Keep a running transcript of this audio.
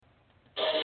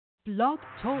Blog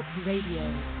Talk Radio.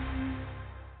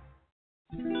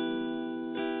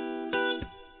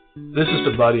 This is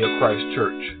the Body of Christ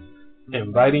Church,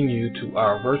 inviting you to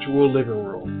our virtual living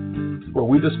room, where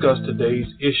we discuss today's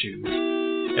issues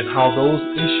and how those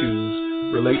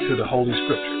issues relate to the Holy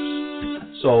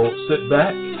Scriptures. So sit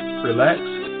back, relax,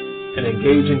 and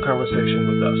engage in conversation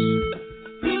with us.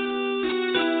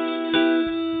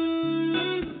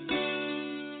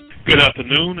 Good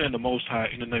afternoon, and the Most High,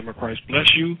 in the name of Christ,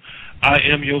 bless you. I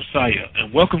am Josiah,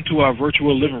 and welcome to our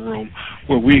virtual living room,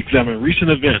 where we examine recent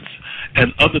events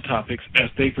and other topics as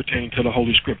they pertain to the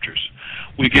Holy Scriptures.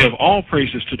 We give all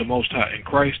praises to the Most High in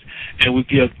Christ, and we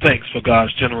give thanks for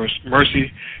God's generous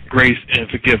mercy, grace, and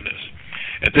forgiveness.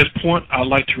 At this point, I'd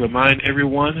like to remind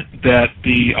everyone that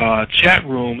the chat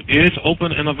room is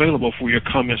open and available for your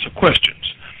comments or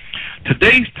questions.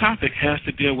 Today's topic has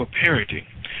to deal with parenting.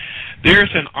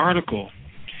 There's an article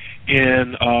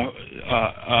in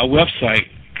a website,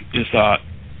 it's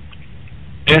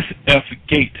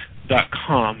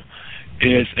sfgate.com,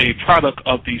 is a product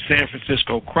of the San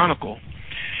Francisco Chronicle,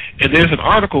 and there's an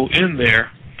article in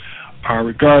there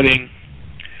regarding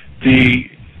the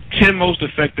 10 most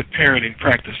effective parenting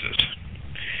practices,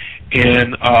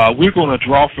 and we're going to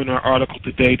draw from our article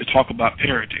today to talk about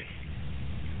parenting.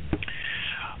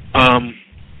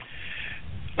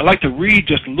 I'd like to read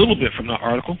just a little bit from the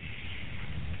article.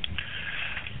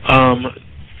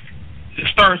 It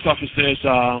starts off, it says,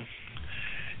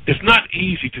 it's not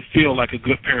easy to feel like a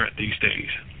good parent these days.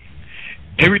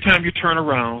 Every time you turn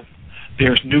around,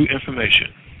 there's new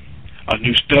information, a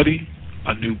new study,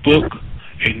 a new book,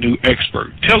 a new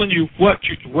expert telling you what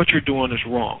you're doing is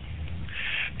wrong.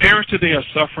 Parents today are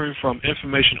suffering from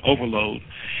information overload,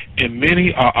 and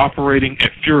many are operating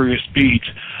at furious speeds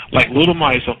like little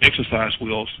mice on exercise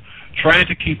wheels, trying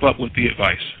to keep up with the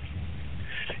advice.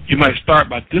 You might start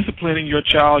by disciplining your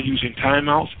child using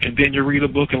timeouts, and then you read a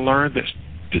book and learn that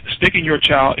sticking your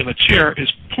child in a chair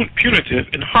is punitive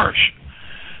and harsh.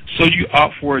 So you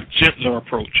opt for a gentler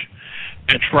approach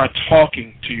and try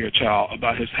talking to your child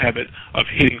about his habit of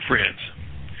hitting friends.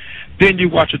 Then you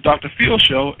watch a Dr. Phil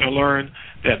show and learn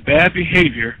that bad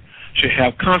behavior should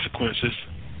have consequences,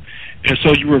 and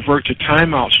so you revert to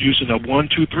timeouts using a 1,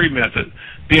 2, 3 method.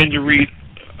 Then you read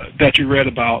that you read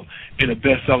about in a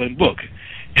best-selling book,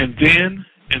 and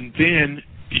then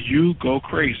you go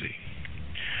crazy.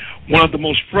 One of the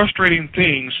most frustrating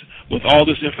things with all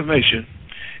this information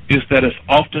is that it's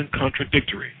often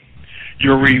contradictory.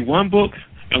 You'll read one book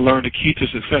and learn the key to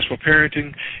successful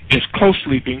parenting is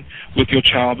co-sleeping with your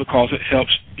child because it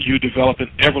helps you develop an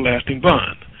everlasting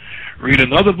bond. Read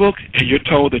another book and you're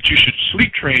told that you should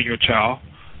sleep train your child,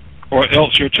 or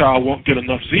else your child won't get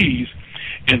enough Z's,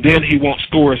 and then he won't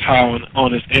score as high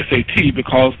on his SAT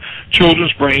because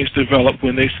children's brains develop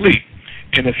when they sleep.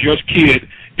 And if your kid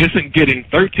isn't getting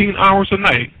 13 hours a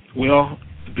night, well,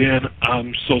 then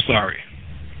I'm so sorry.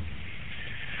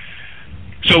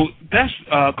 So that's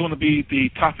going to be the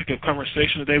topic of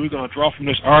conversation today. We're going to draw from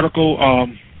this article.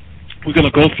 We're going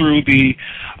to go through the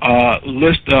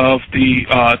list of the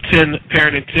 10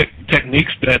 parenting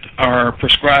techniques that are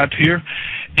prescribed here.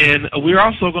 And we're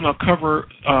also going to cover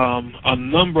a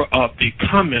number of the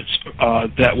comments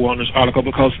that were on this article,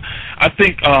 because I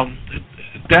think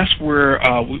that's where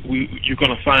you're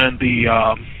going to find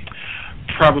the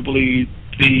probably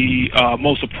the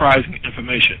most surprising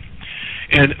information.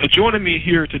 And joining me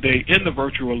here today in the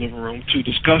virtual living room to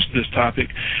discuss this topic,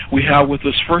 we have with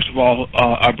us, first of all,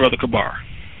 our brother Kabar.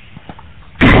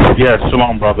 Yes,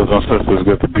 shalom, brothers and sisters.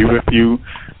 Good to be with you.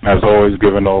 As always,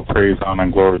 giving all praise, honor,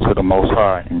 and glory to the Most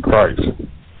High in Christ.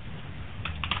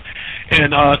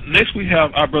 And next we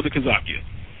have our brother Kazakia.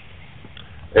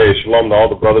 Hey, shalom to all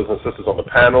the brothers and sisters on the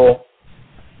panel.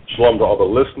 Shalom to all the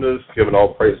listeners. Giving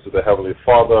all praise to the Heavenly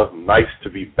Father. Nice to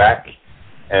be back.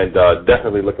 And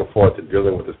definitely looking forward to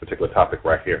dealing with this particular topic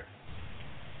right here.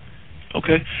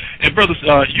 Okay. And brothers,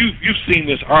 you've seen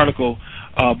this article,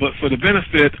 but for the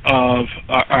benefit of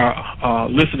our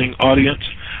listening audience,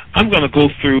 I'm going to go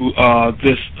through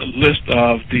this list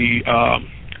of the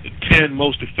 10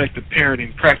 most effective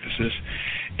parenting practices.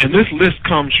 And this list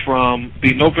comes from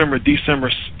the November-December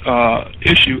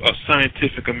issue of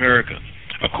Scientific American,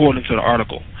 according to the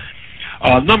article.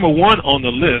 Number one on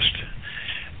the list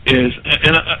is,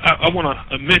 and I want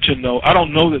to mention, though, I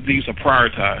don't know that these are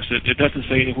prioritized. It doesn't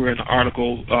say anywhere in the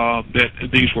article that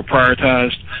these were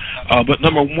prioritized. But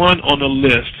number one on the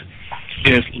list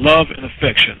is love and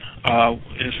affection.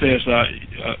 It says,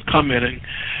 commenting,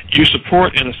 you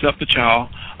support and accept the child,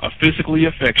 are physically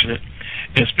affectionate,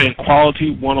 and spend quality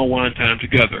one-on-one time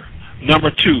together. Number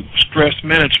two, stress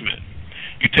management.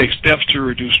 You take steps to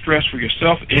reduce stress for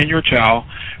yourself and your child,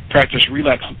 practice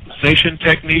relaxation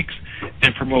techniques,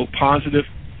 and promote positive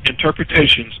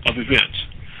interpretations of events.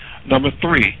 Number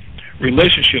 3,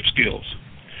 relationship skills.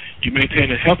 You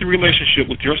maintain a healthy relationship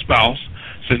with your spouse,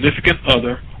 significant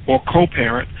other, or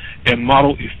co-parent, and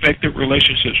model effective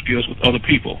relationship skills with other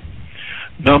people.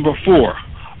 Number 4,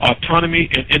 autonomy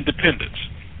and independence.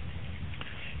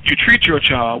 You treat your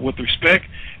child with respect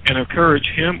and encourage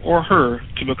him or her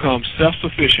to become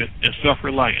self-sufficient and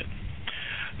self-reliant.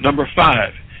 Number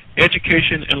 5,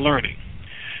 education and learning.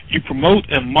 You promote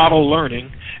and model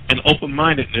learning and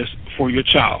open-mindedness for your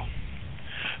child.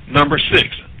 Number 6,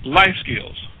 life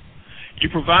skills. You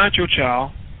provide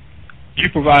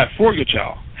for your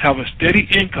child, have a steady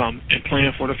income, and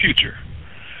plan for the future.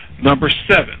 Number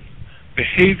 7,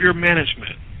 behavior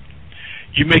management.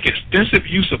 You make extensive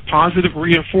use of positive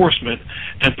reinforcement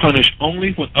and punish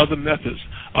only when other methods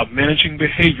of managing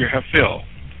behavior have failed.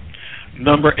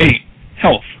 Number 8,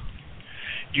 health.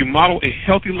 You model a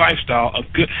healthy lifestyle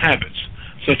of good habits,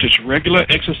 such as regular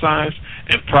exercise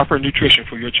and proper nutrition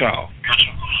for your child.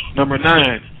 Number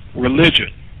 9,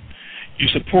 religion. You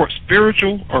support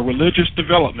spiritual or religious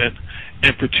development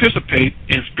and participate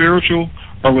in spiritual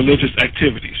or religious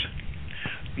activities.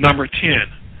 Number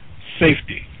 10,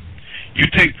 safety. You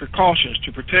take precautions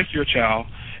to protect your child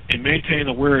and maintain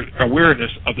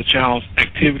awareness of the child's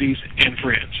activities and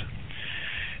friends.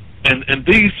 And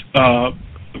these,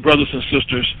 brothers and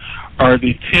sisters, are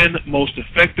the 10 most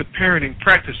effective parenting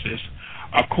practices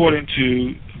according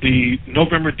to the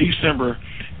November-December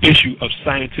issue of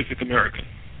Scientific American.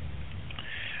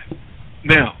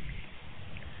 Now,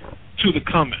 to the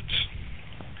comments.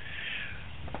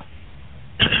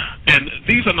 And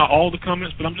these are not all the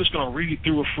comments, but I'm just going to read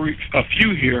through a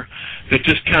few here that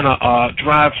just kind of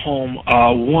drive home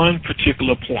one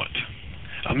particular point,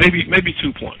 maybe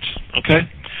 2 points. Okay.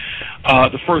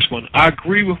 The first one, I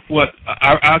agree with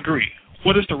I agree.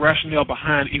 What is the rationale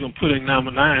behind even putting number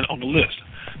 9 on the list?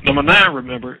 Number 9,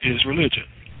 remember, is religion.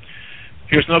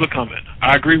 Here's another comment.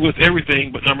 I agree with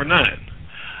everything but number 9.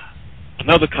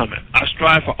 Another comment. I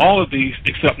strive for all of these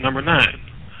except number 9.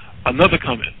 Another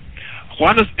comment.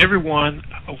 Why does everyone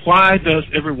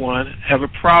have a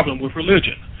problem with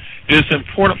religion? It is an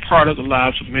important part of the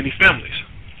lives of many families.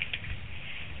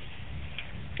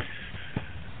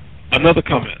 Another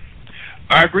comment.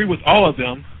 I agree with all of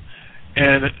them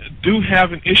and do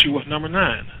have an issue with number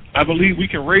 9. I believe we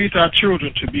can raise our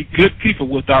children to be good people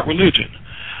without religion.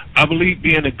 I believe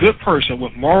being a good person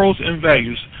with morals and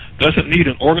values doesn't need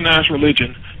an organized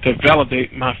religion to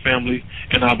validate my family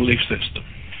and our belief system.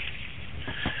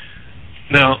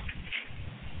 Now,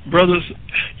 brothers,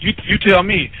 you tell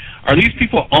me, are these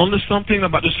people onto something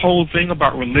about this whole thing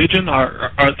about religion?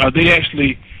 Are they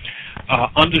actually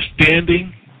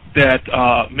understanding that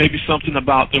maybe something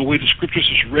about the way the scriptures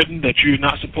is written, that you're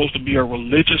not supposed to be a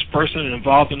religious person and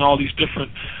involved in all these different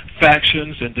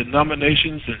factions and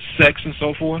denominations and sects and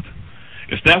so forth?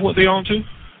 Is that what they're on to?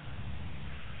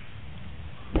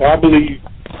 Well, I believe,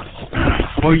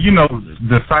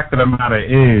 the fact of the matter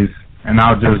is, and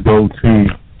I'll just go to,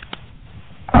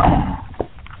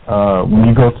 when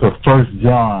you go to 1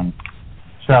 John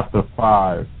chapter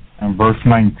 5 and verse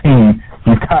 19,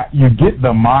 you get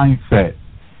the mindset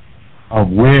of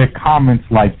where comments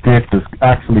like this is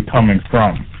actually coming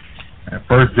from. And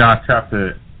 1 John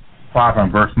chapter 5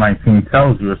 and verse 19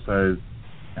 tells you, it says,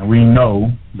 and we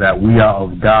know that we are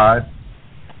of God,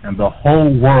 and the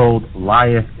whole world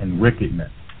lieth in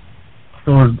wickedness.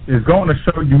 So it's going to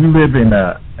show you we live in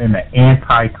an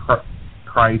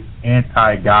anti-Christ,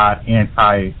 anti-God,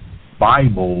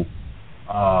 anti-Bible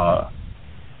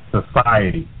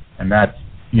society, and that's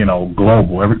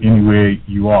global. Anywhere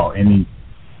you are, any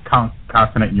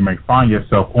continent you may find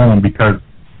yourself on, because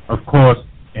of course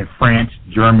in France,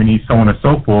 Germany, so on and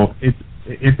so forth,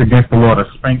 it's against the law to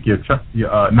spank your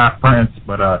not France,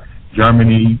 but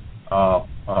Germany,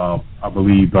 I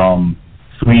believe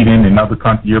Sweden and other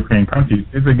European countries,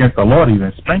 it's against the law to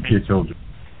even spank your children.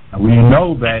 And we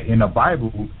know that in the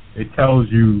Bible, it tells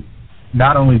you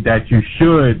not only that you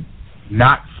should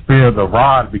not spare the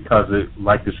rod because it,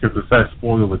 like the scripture says,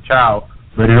 spoil the child,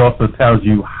 but it also tells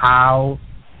you how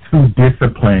to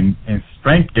discipline and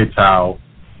spank your child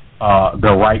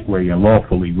the right way and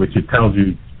lawfully, which it tells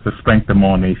you to spank them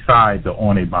on their sides or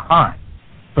on their behind.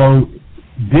 So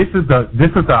this is a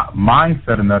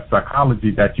mindset and a psychology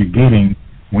that you're getting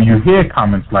when you hear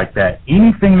comments like that.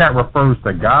 Anything that refers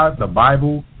to God, the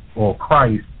Bible, or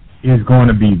Christ is going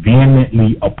to be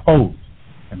vehemently opposed.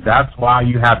 And that's why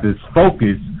you have this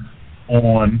focus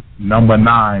on number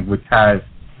 9, which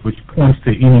points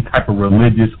to any type of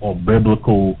religious or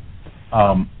biblical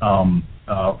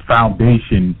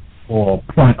foundation or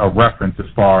point of reference as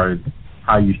far as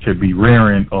how you should be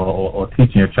rearing or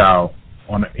teaching your child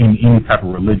in any type of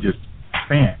religious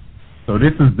stance. So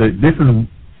this is where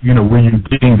you're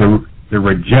getting the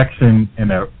rejection and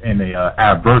the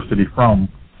adversity from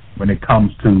when it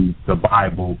comes to the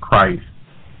Bible, Christ,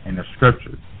 and the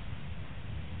Scriptures.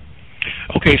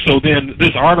 Okay, so then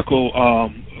this article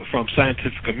from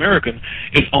Scientific American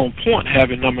is on point,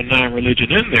 having number 9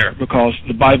 religion in there, because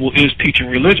the Bible is teaching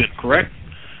religion, correct?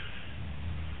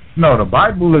 No, the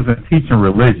Bible isn't teaching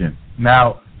religion.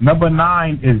 Now, number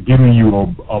 9 is giving you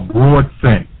a broad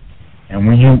sense. And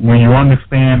when you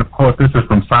understand, of course, this is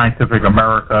from Scientific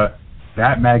America,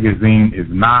 that magazine is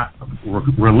not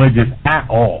religious at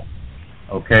all,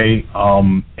 okay?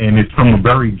 And it's from a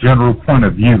very general point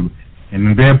of view. And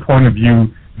in their point of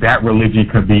view, that religion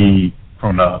could be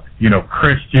from a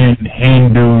Christian,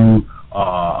 Hindu,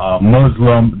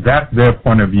 Muslim. That's their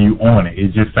point of view on it.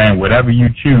 It's just saying whatever you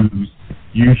choose,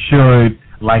 you should,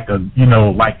 like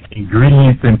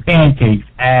ingredients in pancakes,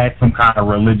 add some kind of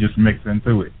religious mix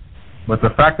into it. But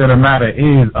the fact of the matter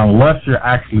is, unless you're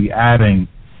actually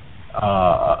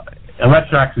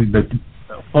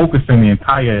focusing the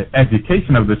entire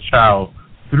education of this child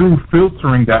through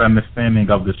filtering that understanding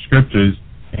of the Scriptures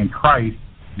in Christ,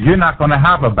 you're not going to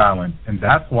have a balance. And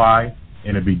that's why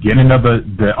in the beginning of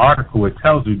the article, it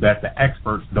tells you that the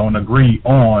experts don't agree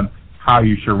on how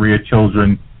you should rear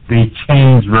children. They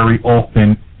change very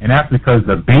often, and that's because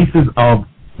the basis of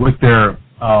what they're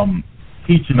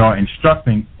teaching or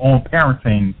instructing on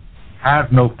parenting has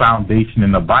no foundation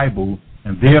in the Bible,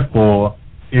 and therefore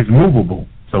is movable.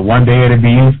 So one day it'll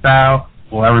be in style,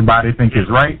 or everybody think it's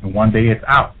right, and one day it's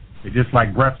out. It's just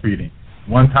like breastfeeding.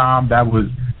 One time that was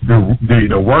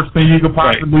the worst thing you could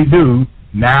possibly do.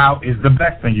 Now is the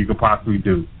best thing you could possibly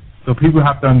do. So people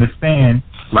have to understand,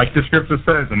 like the Scripture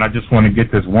says, and I just want to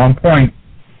get this one point.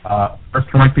 1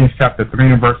 Corinthians chapter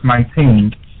 3 and verse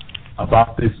 19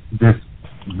 about this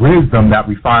wisdom that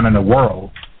we find in the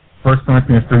world. 1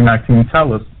 Corinthians 3:19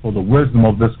 tells us, for the wisdom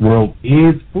of this world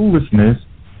is foolishness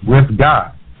with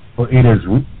God. For it is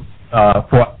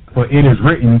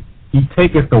written, He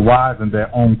taketh the wise in their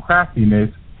own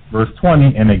craftiness. Verse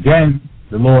 20, and again,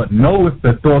 the Lord knoweth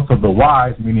the thoughts of the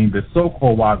wise, meaning the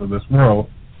so-called wise of this world,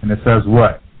 and it says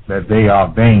what? That they are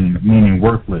vain, meaning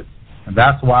worthless. And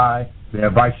that's why the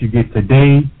advice you get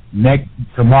today,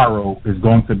 tomorrow is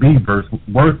going to be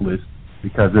worthless,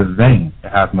 because it's vain. It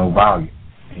has no value.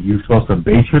 And you're supposed to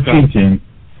base your teaching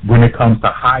when it comes to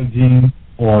hygiene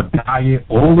or diet.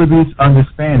 All of this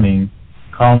understanding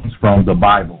comes from the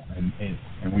Bible. And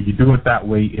when you do it that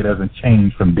way, it doesn't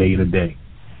change from day to day.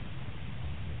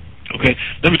 Okay,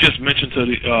 let me just mention to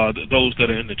those that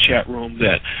are in the chat room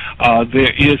that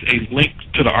there is a link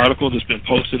to the article that's been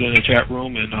posted in the chat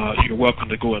room, and you're welcome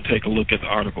to go and take a look at the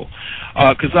article.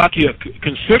 Kazakia,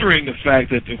 considering the fact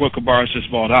that what Kabaris just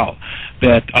brought out,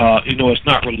 that it's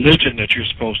not religion that you're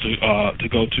supposed to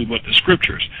go to, but the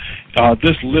Scriptures.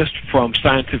 This list from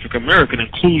Scientific American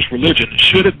includes religion.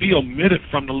 Should it be omitted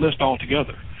from the list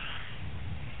altogether?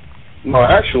 No,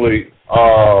 actually,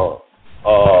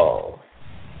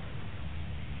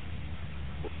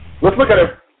 let's look at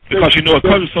it. Because, it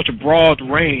covers such a broad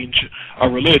range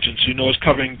of religions. It's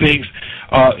covering things.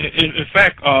 In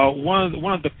fact, one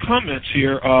of the comments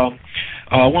here,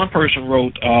 one person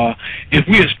wrote, if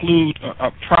we exclude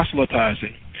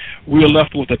proselytizing, we are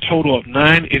left with a total of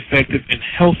 9 effective and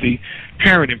healthy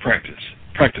parenting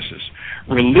practices.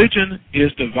 Religion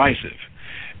is divisive.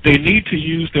 They need to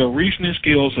use their reasoning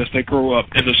skills as they grow up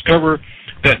and discover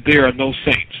that there are no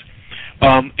saints.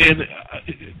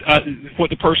 What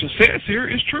the person says here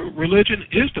is true. Religion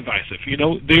is divisive.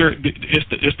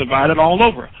 It's divided all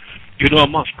over.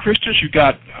 Amongst Christians, you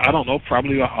got,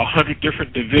 probably 100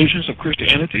 different divisions of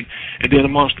Christianity. And then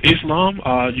amongst Islam,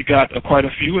 you got quite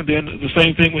a few. And then the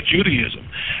same thing with Judaism.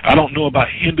 I don't know about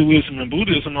Hinduism and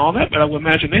Buddhism and all that, but I would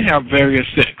imagine they have various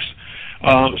sects.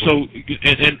 So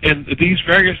these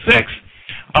various sects,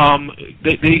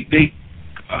 they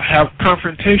have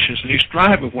confrontations and they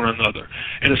strive with one another,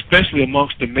 and especially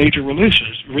amongst the major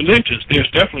religions, there's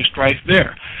definitely strife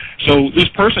there. So this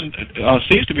person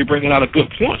seems to be bringing out a good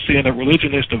point, saying that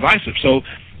religion is divisive. So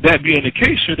that being the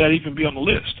case, should that even be on the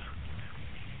list?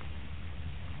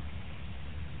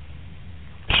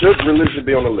 Should religion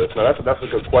be on the list? Now that's a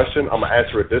good question. I'm gonna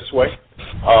answer it this way.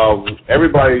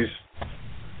 Everybody's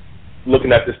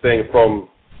looking at this thing from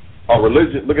a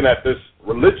religion, looking at this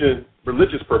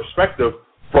religious perspective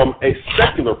from a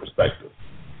secular perspective.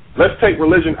 Let's take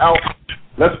religion out.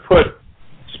 Let's put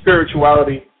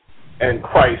spirituality and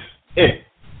Christ in.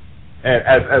 and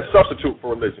as substitute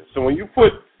for religion. So when you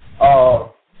put,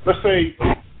 let's say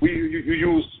you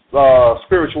use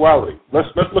spirituality. Let's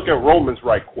look at Romans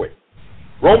right quick.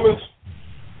 Romans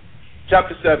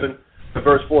chapter 7,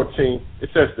 verse 14. It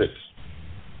says this: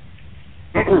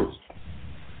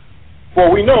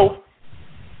 For we know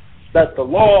that the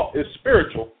law is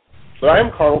spiritual, but I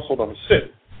am carnal, so I'm sin.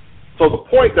 So the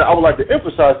point that I would like to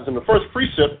emphasize is in the first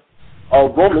precept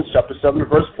of Romans chapter 7,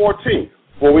 verse 14.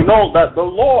 For we know that the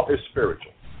law is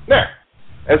spiritual. Now,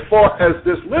 as far as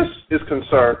this list is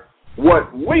concerned,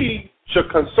 what we should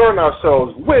concern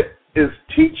ourselves with is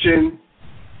teaching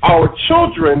our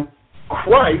children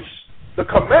Christ, the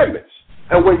commandments.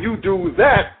 And when you do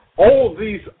that, all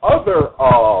these other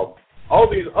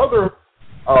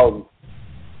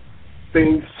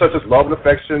things such as love and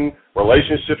affection,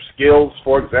 relationship skills,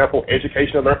 for example,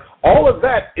 education, all of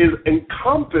that is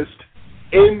encompassed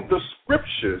in the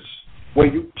scriptures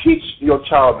when you teach your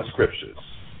child the scriptures.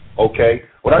 Okay?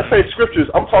 When I say scriptures,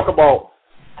 I'm talking about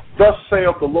thus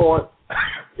saith the Lord,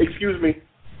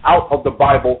 out of the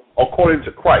Bible according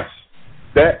to Christ.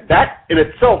 That in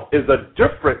itself is a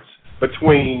difference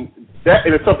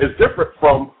different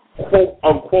from quote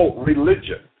unquote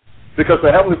religion. Because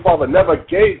the Heavenly Father never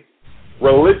gave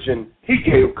religion. He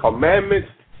gave commandments,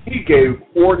 he gave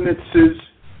ordinances,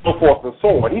 so forth and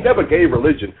so on. He never gave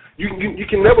religion. You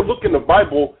can never look in the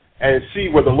Bible and see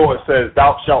where the Lord says,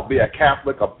 thou shalt be a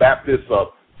Catholic, a Baptist, a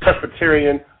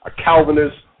Presbyterian, a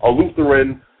Calvinist, a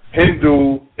Lutheran,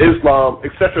 Hindu, Islam,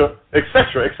 etc.,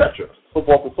 etc., etc., so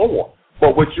forth and so on.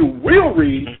 But what you will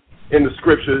read in the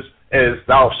scriptures is,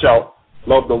 thou shalt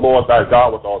love the Lord thy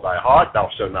God with all thy heart, thou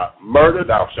shalt not murder,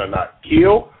 thou shalt not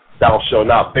kill, thou shalt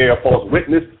not bear false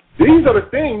witness. These are the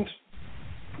things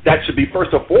that should be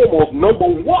first and foremost number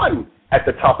one at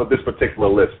the top of this particular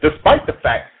list, despite the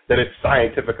fact that it's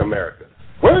Scientific America.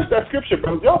 Where is that scripture,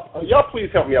 brother? Y'all please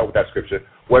help me out with that scripture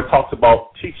where it talks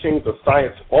about teachings of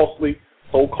science falsely,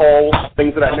 so-called,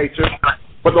 things of that nature.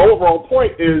 But the overall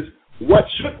point is what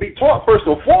should be taught first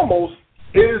and foremost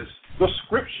is the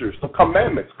scriptures, the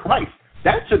commandments, Christ.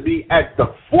 That should be at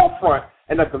the forefront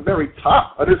and at the very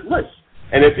top of this list.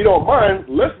 And if you don't mind,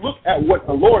 let's look at what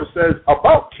the Lord says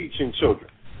about teaching children.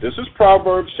 This is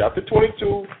Proverbs chapter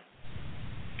 22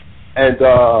 and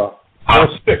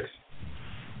verse 6.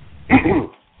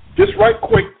 Just right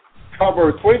quick,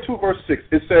 Proverbs 22 verse 6.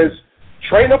 It says,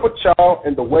 train up a child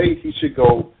in the way he should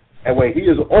go, and when he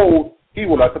is old, he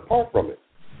will not depart from it.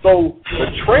 So the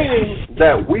training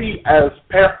that we as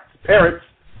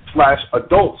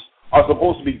parents/adults are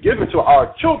supposed to be given to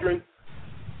our children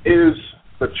is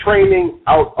the training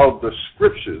out of the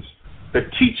scriptures, the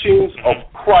teachings of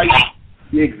Christ,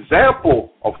 the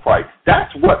example of Christ.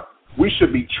 That's what we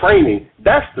should be training.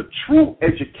 That's the true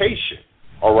education,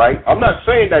 all right? I'm not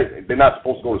saying that they're not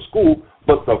supposed to go to school,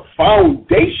 but the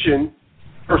foundation,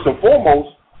 first and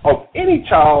foremost, of any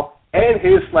child and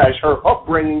his/her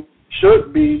upbringing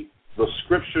should be the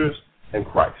scriptures and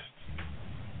Christ.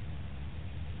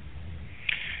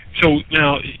 So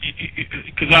now,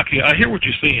 Kazaki, I hear what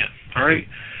you're saying, all right?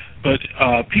 But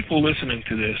people listening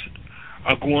to this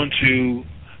are going to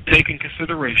take in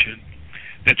consideration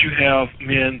that you have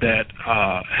men that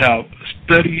have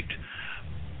studied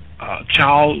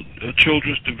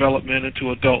children's development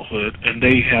into adulthood, and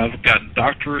they have gotten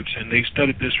doctorates, and they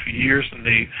studied this for years, and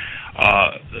they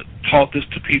taught this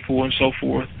to people and so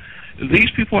forth.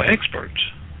 These people are experts.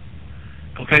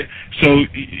 Okay, so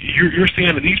you're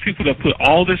saying that these people that put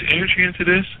all this energy into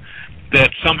this, that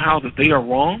somehow that they are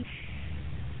wrong?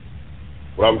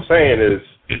 What I'm saying is,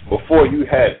 before you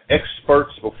had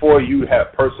experts, before you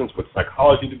had persons with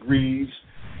psychology degrees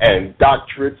and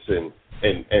doctorates and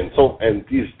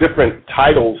these different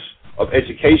titles of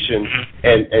education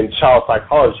and child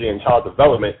psychology and child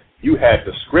development, you had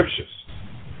the scriptures.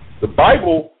 The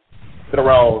Bible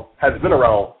has been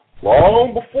around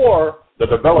long before the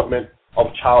development of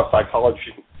child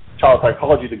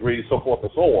psychology degrees, so forth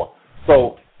and so on.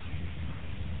 So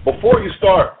before you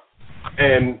start,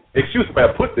 and excuse me if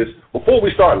I put this, before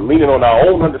we start leaning on our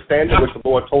own understanding, which the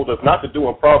Lord told us not to do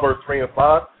in Proverbs 3 and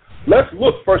 5, let's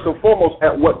look first and foremost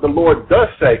at what the Lord does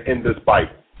say in this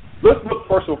Bible. Let's look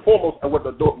first and foremost at what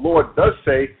the Lord does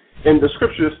say in the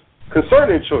scriptures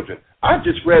concerning children. I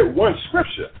just read one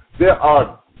scripture. There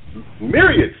are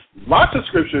myriads, lots of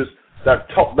scriptures that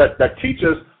teach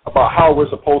us about how we're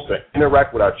supposed to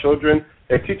interact with our children.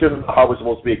 It teaches us how we're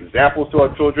supposed to be examples to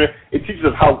our children. It teaches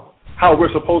us how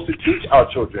we're supposed to teach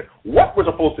our children, what we're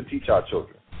supposed to teach our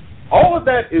children. All of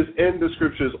that is in the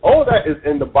scriptures. All of that is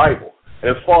in the Bible. And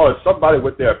as far as somebody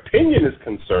with their opinion is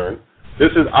concerned,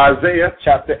 this is Isaiah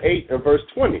chapter 8 and verse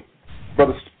 20.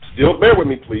 Brother, still bear with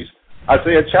me, please.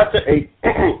 Isaiah chapter 8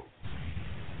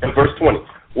 and verse 20,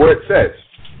 where it says,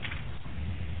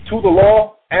 to the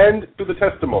law and to the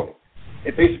testimony,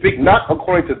 if they speak not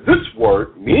according to this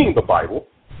word, meaning the Bible,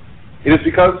 it is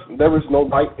because there is no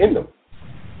light in them.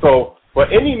 So for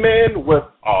any man with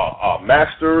a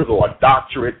master's or a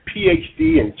doctorate,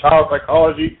 PhD in child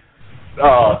psychology,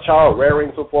 child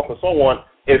rearing, so forth and so on,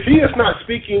 if he is not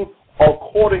speaking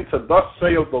according to thus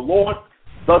saith the Lord,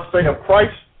 thus saith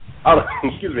Christ, out of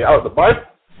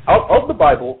the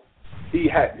Bible, he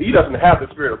doesn't have the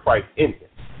Spirit of Christ in him.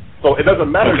 So it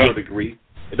doesn't matter your degree,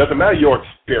 it doesn't matter your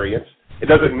experience, it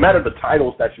doesn't matter the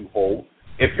titles that you hold.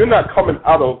 If you're not coming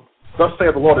out of thus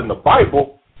saith the Lord in the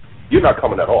Bible, you're not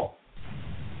coming at all.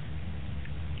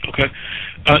 Okay.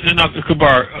 And now,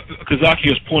 Kabar,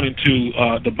 Kazaki is pointing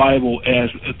to the Bible as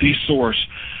the source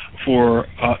for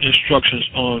instructions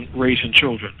on raising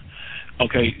children.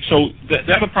 Okay, so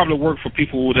that'll probably work for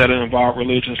people that involve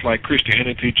religions like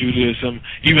Christianity, Judaism,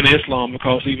 even Islam,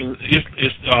 because even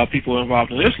people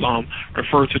involved in Islam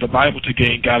refer to the Bible to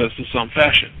gain guidance in some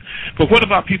fashion. But what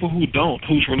about people who don't,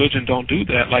 whose religion don't do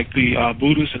that, like the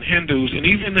Buddhists and Hindus and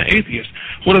even the atheists?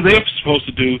 What are they supposed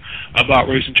to do about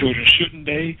raising children? Shouldn't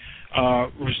they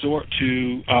resort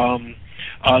to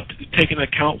taking into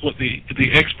account what the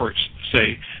experts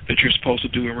say that you're supposed to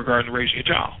do in regard to raising a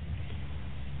child?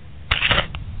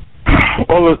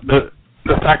 Well, the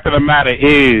fact of the matter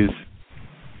is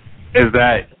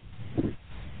that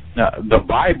the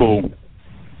Bible,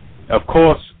 of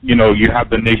course, you have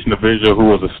the nation of Israel who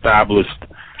was established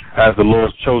as the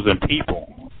Lord's chosen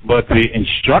people, but the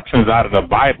instructions out of the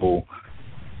Bible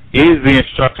is the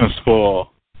instructions for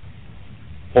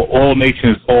all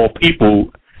nations, all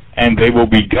people, and they will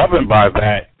be governed by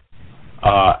that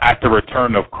at the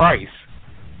return of Christ.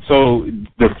 So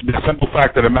the simple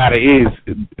fact of the matter is,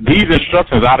 these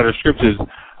instructions out of the scriptures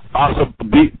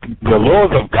the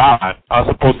laws of God are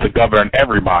supposed to govern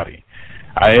everybody.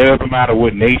 It doesn't matter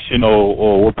what nation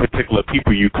or what particular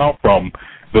people you come from.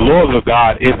 The laws of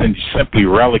God isn't simply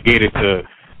relegated to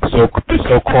the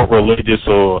so-called religious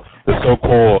or the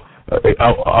so-called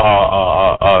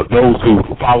those who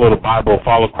follow the Bible,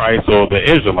 follow Christ, or the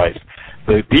Israelites.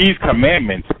 These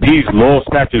commandments, these laws,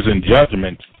 statutes, and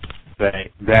judgments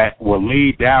that were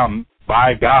laid down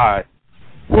by God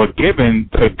were given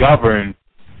to govern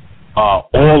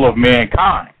all of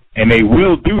mankind, and they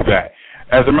will do that.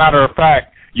 As a matter of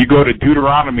fact, you go to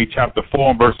Deuteronomy chapter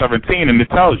 4 and verse 17, and it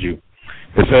tells you,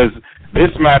 it says, this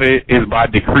matter is by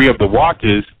decree of the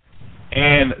watchers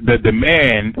and the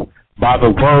demand by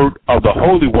the word of the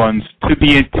holy ones, to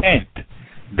the intent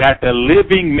that the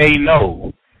living may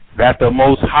know that the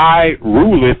Most High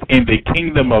ruleth in the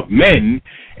kingdom of men,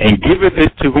 and giveth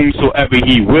it to whomsoever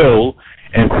he will,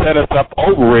 and setteth up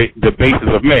over it the bases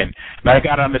of men. Now, I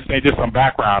got to understand just some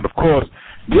background. Of course,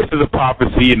 this is a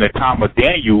prophecy in the time of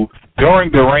Daniel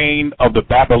during the reign of the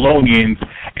Babylonians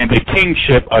and the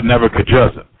kingship of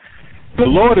Nebuchadnezzar. The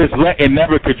Lord is letting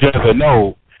Nebuchadnezzar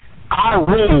know, I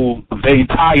rule the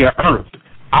entire earth.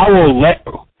 I will let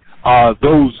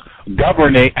those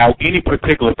govern it at any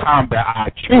particular time that I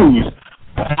choose,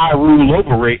 but I rule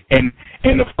over it. And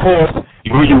of course,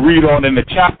 when you read on in the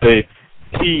chapter,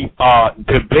 he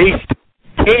debased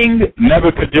King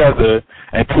Nebuchadnezzar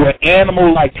into an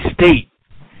animal-like state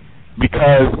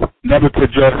because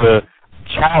Nebuchadnezzar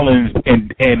challenged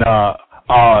and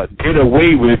did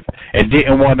away with and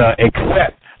didn't want to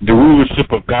accept the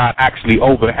rulership of God actually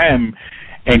over him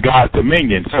and God's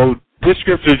dominion. So this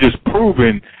scripture is just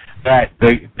proving that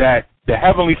the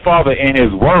Heavenly Father and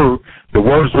His Word, the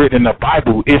words written in the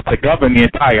Bible, is to govern the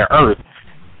entire earth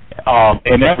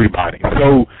and everybody.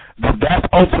 So that's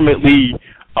ultimately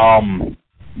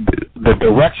the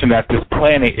direction that this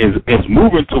planet is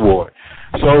moving toward.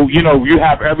 So, you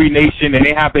have every nation and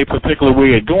they have their particular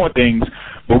way of doing things,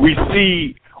 but we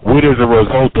see what is a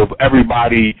result of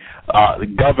everybody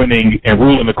governing and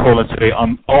ruling according to their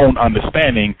own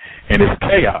understanding, and it's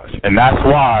chaos. And that's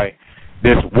why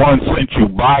this one central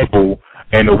Bible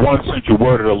and the one central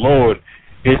word of the Lord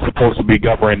is supposed to be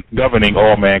governing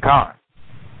all mankind.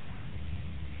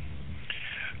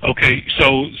 Okay,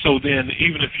 so then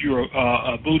even if you're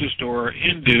a Buddhist or a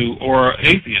Hindu or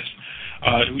atheist,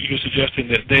 you're suggesting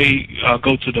that they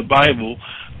go to the Bible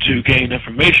to gain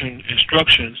information,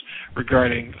 instructions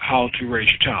regarding how to raise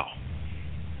your child.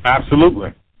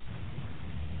 Absolutely.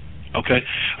 Okay.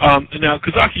 Now,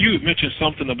 Kazaki, you mentioned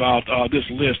something about this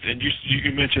list, and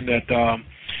you mentioned that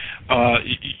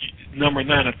number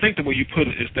 9, I think the way you put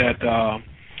it is that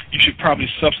you should probably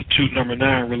substitute number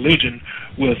 9, religion,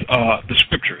 with the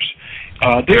scriptures.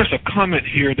 There's a comment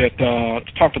here that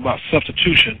talked about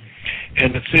substitution,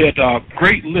 and it said,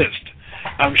 great list.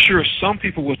 I'm sure some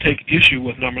people will take issue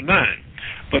with number 9,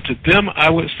 but to them I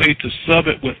would say to sub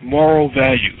it with moral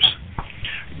values.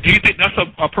 Do you think that's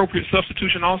an appropriate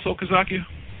substitution also, Kazakia?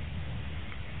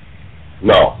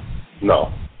 No.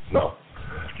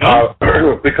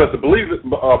 Because believe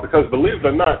it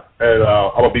or not, and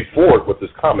I'm gonna be forward with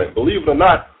this comment. Believe it or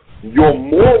not, your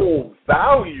moral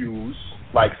values,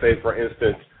 like say for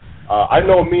instance, I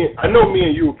know me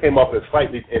and you came up in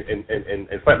slightly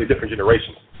different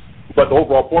generations, but the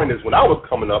overall point is when I was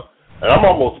coming up, and I'm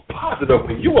almost positive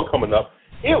when you were coming up,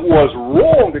 it was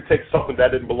wrong to take something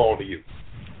that didn't belong to you.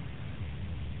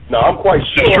 Now I'm quite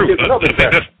sure. I think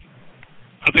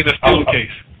that's still the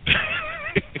case.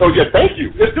 So yeah, thank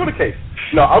you. It's still the case.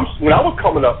 Now, when I was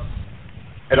coming up,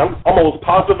 and I'm almost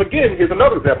positive again. Here's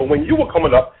another example. When you were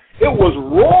coming up, it was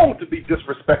wrong to be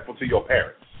disrespectful to your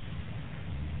parents,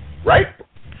 right?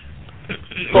 So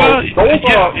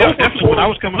definitely. When I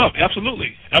was coming up,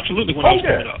 absolutely when I was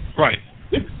coming up, right?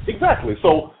 Exactly.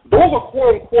 So those are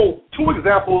quote unquote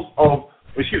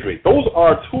those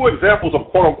are two examples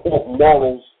of quote unquote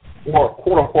morals or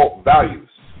quote unquote values.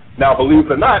 Now, believe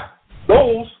it or not,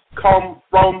 those come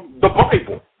from the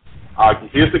Bible.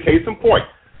 Here's the case in point.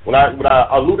 When I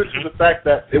alluded to the fact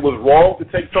that it was wrong to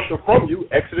take something from you,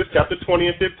 Exodus chapter 20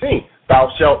 and 15,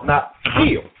 thou shalt not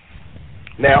steal.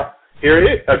 Now, here it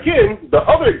is. Again, the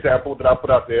other example that I put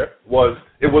out there was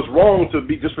it was wrong to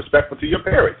be disrespectful to your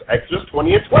parents, Exodus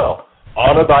 20 and 12.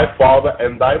 Honor thy father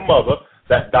and thy mother,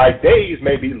 that thy days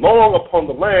may be long upon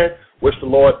the land which the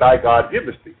Lord thy God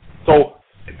giveth thee. So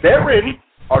therein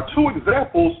are two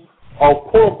examples of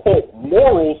quote-unquote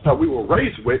morals that we were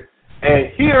raised with,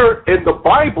 and here in the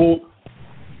Bible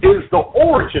is the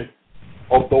origin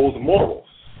of those morals.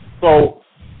 So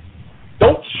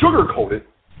don't sugarcoat it.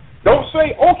 Don't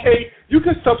say, okay, you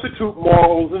can substitute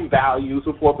morals and values,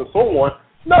 so forth and so on.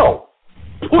 No.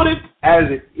 Put it as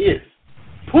it is.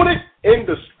 Put it in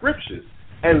the scriptures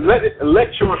and let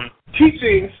your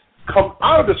teachings come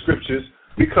out of the scriptures,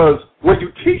 because when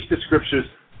you teach the scriptures,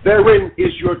 therein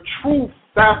is your true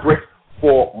fabric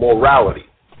for morality.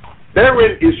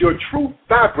 Therein is your true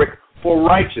fabric for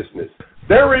righteousness.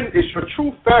 Therein is your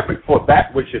true fabric for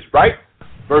that which is right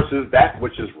versus that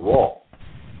which is wrong.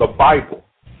 The Bible.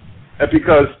 And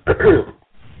because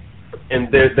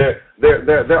and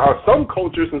there are some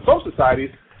cultures and some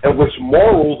societies in which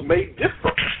morals may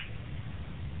differ.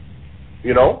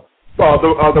 You know?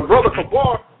 The brother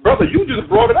Kabar, you just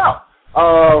brought it out.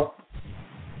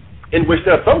 In which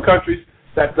there are some countries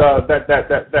that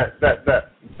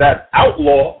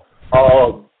outlaw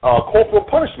corporal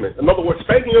punishment. In other words,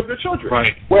 spanking of their children.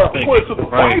 Right. Well, according to the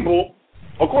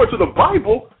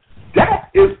Bible, that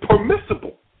is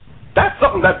permissible. That's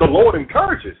something that the Lord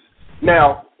encourages.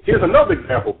 Now, here's another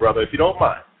example, brother, if you don't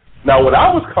mind. Now, when I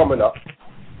was coming up,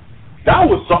 that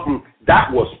was something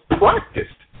that was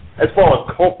practiced as far as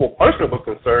corporal punishment was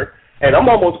concerned, and I'm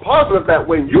almost positive that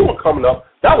when you were coming up,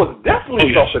 that was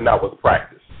definitely something that was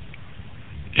practiced.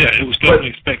 Yeah, it was definitely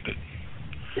expected.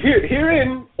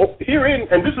 Herein,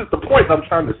 and this is the point I'm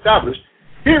trying to establish,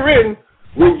 herein,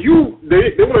 when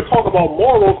they want to talk about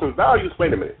morals and values,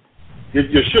 wait a minute,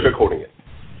 you're sugarcoating it.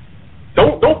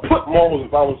 Don't put morals and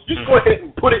values, just go ahead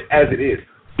and put it as it is.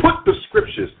 Put the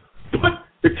scriptures, put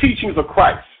the teachings of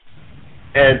Christ.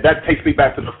 And that takes me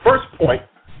back to the first point,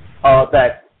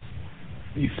 that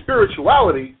the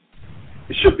spirituality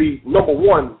should be number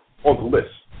one on the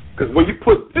list. Because when you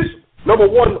put this number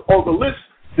one on the list,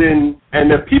 then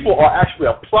people are actually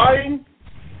applying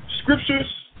scriptures,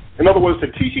 in other words, the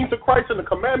teachings of Christ and the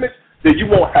commandments, then you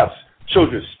won't have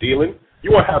children stealing,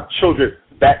 you won't have children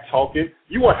back talking,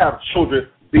 you won't have children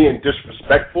being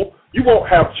disrespectful, you won't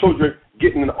have children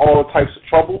getting in all types of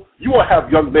trouble, you won't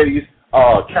have young ladies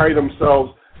carry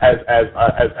themselves as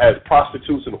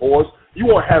prostitutes and whores, you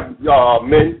won't have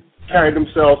men carrying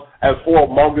themselves as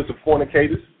whoremongers and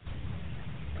fornicators.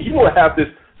 You won't have this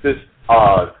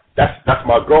that's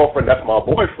my girlfriend, that's my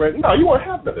boyfriend. No, you won't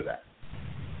have none of that.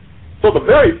 So the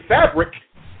very fabric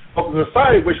of the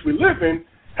society in which we live in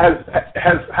has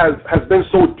been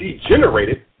so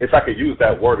degenerated, if I could use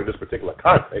that word in this particular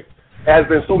context, has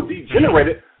been so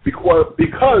degenerated because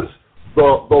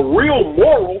the real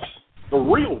morals,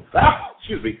 real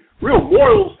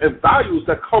morals and values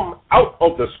that come out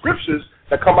of the scriptures,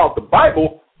 that come out of the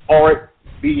Bible, aren't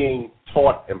being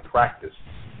taught and practiced.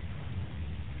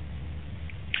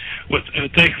 Well,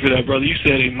 thank you for that, brother. You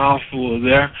said a mouthful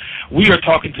there. We are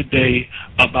talking today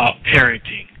about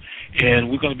parenting, and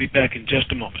we're going to be back in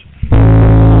just a moment. The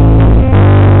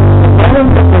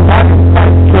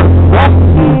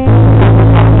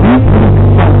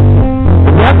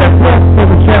website for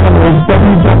the channel is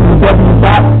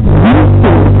www.youth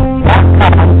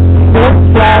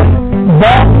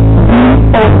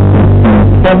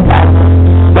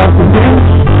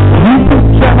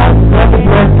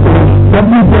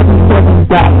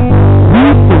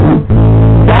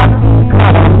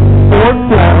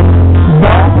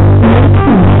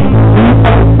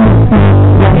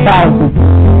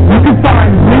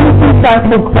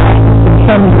disciple Christ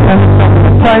becoming the understanding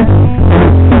of Christ and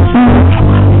his teaching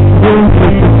willing to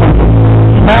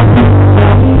Matthew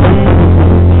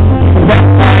 4:17. From that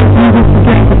time Jesus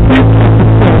began to preach and to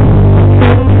say,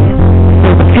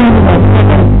 "For the kingdom of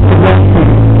heaven is at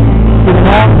hand." Giving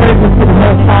all praises to the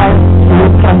Most High who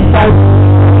has come sight.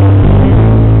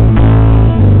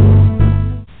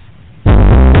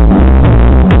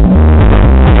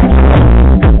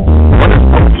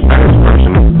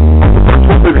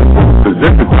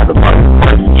 Presented by the Body of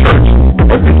Christ Church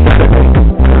every Saturday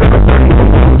at 11:30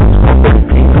 a.m. 4:30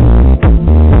 p.m.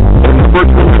 In the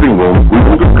virtual living room, we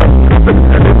will discuss topics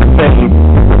that entertain,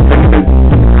 offended,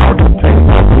 how to obtain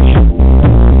salvation.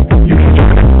 You can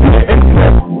join us via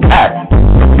internet at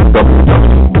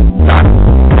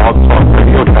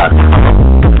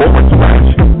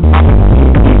www.blogtalkradio.com/opportunity.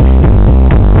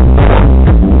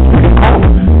 Or you can call us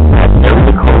at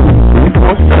area code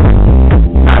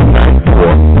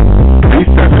 347-994.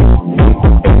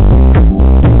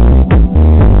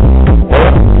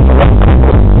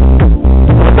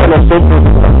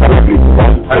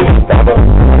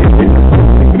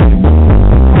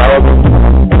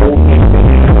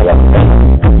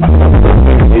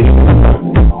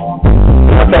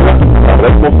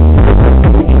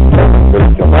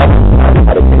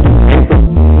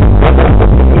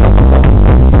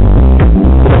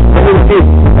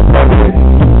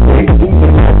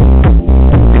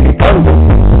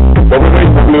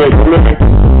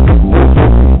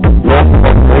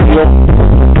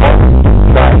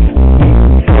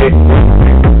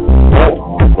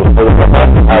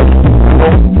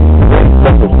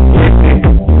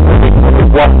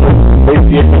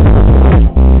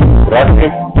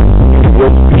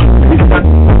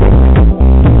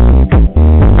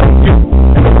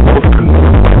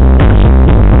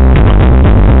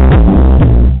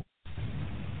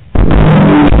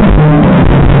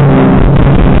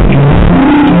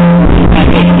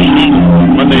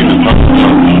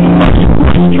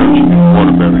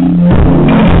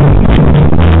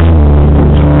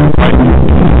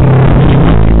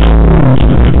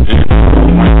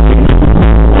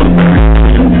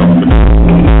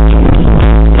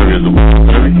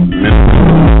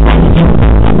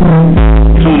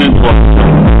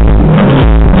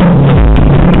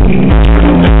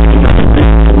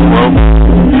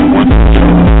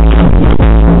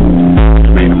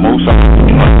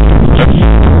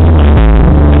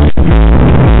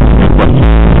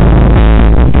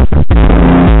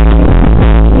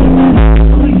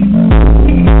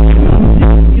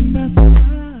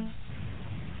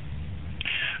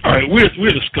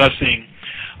 We're discussing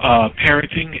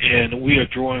parenting, and we are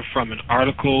drawing from an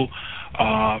article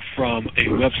from a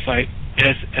website,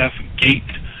 SF Gate,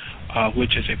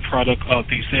 which is a product of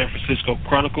the San Francisco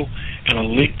Chronicle, and a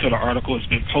link to the article has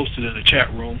been posted in the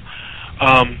chat room.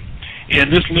 And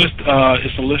this list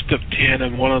is a list of 10,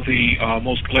 and one of the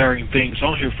most glaring things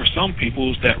on here for some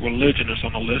people is that religion is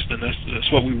on the list, and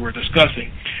that's what we were discussing.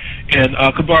 And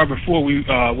Kabar, before we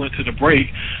went to the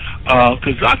break,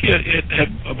 Kazaki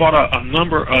had brought a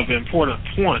number of important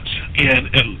points, and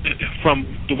from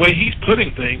the way he's putting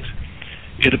things,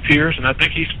 it appears, and I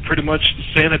think he's pretty much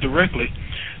saying it directly,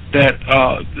 that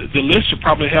the list should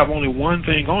probably have only one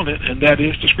thing on it, and that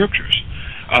is the scriptures.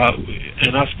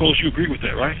 And I suppose you agree with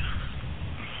that, right?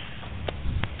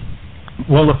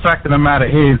 Well, the fact of the matter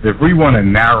is, if we want to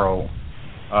narrow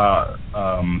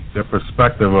the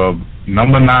perspective of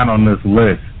number 9 on this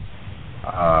list,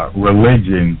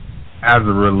 religion, as it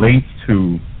relates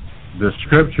to the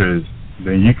scriptures,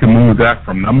 then you can move that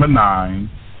from number 9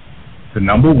 to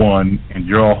number 1 and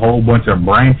draw a whole bunch of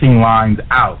branching lines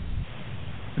out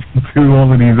to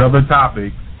all of these other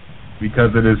topics,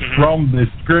 because it is from the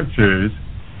scriptures,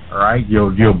 all right,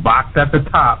 you'll box at the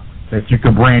top that you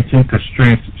can branch into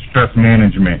stress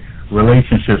management,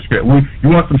 relationships. You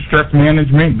want some stress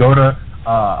management? Go to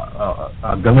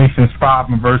Galatians 5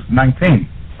 and verse 19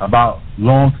 about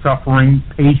long-suffering,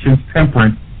 patience,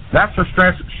 temperance. That's for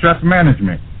stress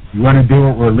management. You want to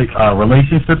deal with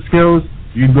relationship skills?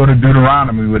 You can go to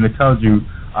Deuteronomy when it tells you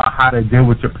how to deal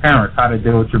with your parents, how to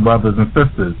deal with your brothers and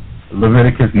sisters.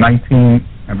 Leviticus 19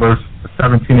 and verse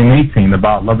 17 and 18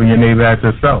 about loving your neighbor as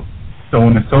yourself, so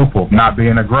on and so forth, not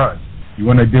being a grudge. You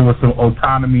want to deal with some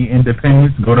autonomy,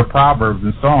 independence, go to Proverbs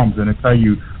and Psalms, and it'll tell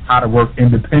you how to work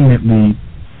independently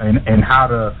and how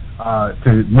to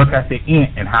look at the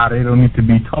ant and how they don't need to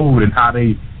be told and how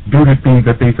they do the things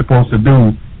that they're supposed to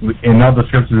do. In other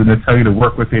scriptures, and they tell you to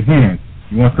work with your hands.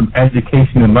 You want some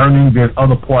education and learning, there's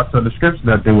other parts of the scripture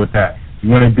that deal with that. You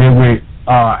want to deal with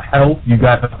health, you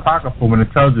got the Apocrypha when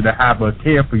it tells you to have a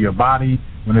care for your body,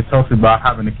 when it talks about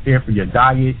having a care for your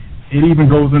diet, it even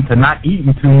goes into not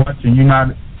eating too much, and you're not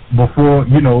before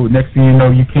next thing you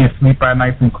know, you can't sleep at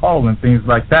night from cold and things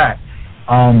like that.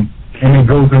 And it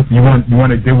goes into you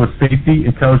want to deal with safety.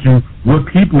 It tells you what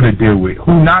people to deal with,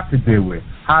 who not to deal with,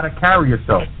 how to carry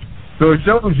yourself. So it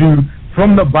shows you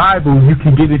from the Bible you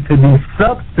can get into these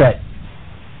subsets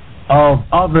of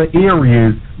other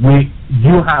areas where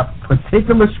you have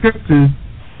particular scriptures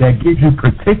that give you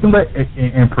particular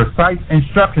and precise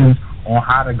instructions on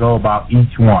how to go about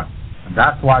each one. And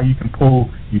that's why you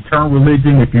turn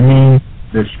religion, if you mean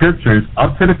the scriptures,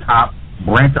 up to the top,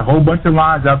 branch a whole bunch of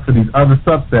lines out to these other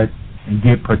subsets, and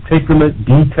get particular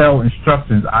detailed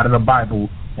instructions out of the Bible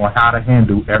on how to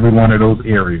handle every one of those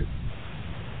areas.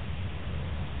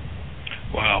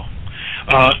 Wow.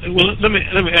 Well, let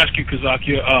me ask you,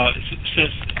 Kazakia,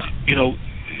 since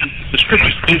the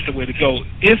scriptures is the way to go.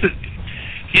 Is it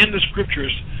in the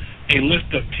scriptures a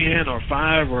list of 10 or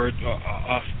 5 or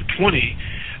 20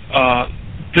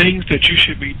 things that you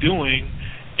should be doing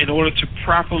in order to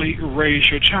properly raise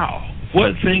your child?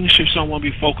 What things should someone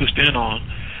be focused in on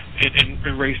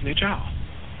in raising their child?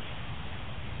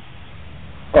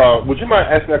 Would you mind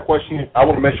asking that question? I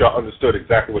want to make sure I understood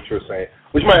exactly what you were saying.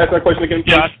 Would you mind asking that question again,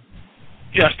 please?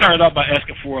 Yeah, I started out by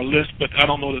asking for a list, but I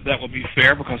don't know that would be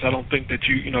fair because I don't think that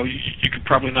you could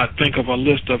probably not think of a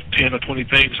list of 10 or 20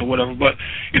 things or whatever. But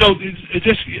obviously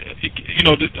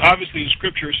the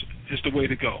scriptures is the way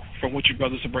to go. From what your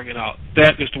brothers are bringing out,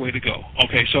 that is the way to go.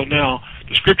 Okay, so now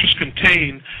the scriptures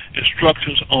contain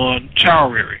instructions on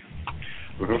child rearing.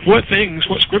 Mm-hmm.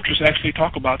 What scriptures actually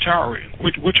talk about child rearing?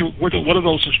 What are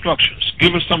those instructions?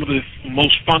 Give us some of the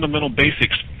most fundamental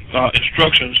basics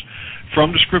instructions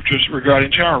from the scriptures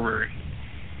regarding child rearing.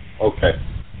 Okay.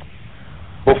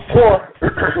 Before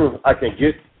I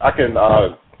can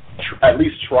at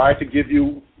least try to give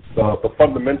you the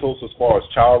fundamentals as far as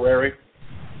child rearing.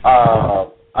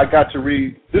 I got to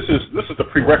read. This is the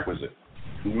prerequisite.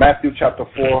 Matthew chapter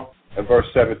 4 and verse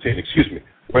 17. Excuse me,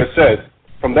 where it says,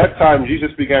 "From that time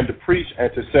Jesus began to preach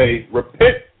and to say,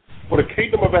 repent, for the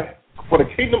kingdom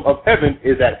of heaven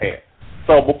is at hand."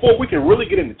 So before we can really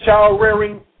get into child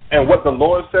rearing and what the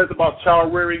Lord says about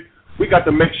child rearing, we got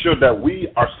to make sure that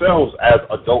we ourselves as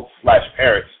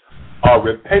adults/parents are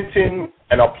repenting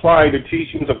and applying the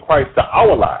teachings of Christ to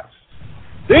our lives.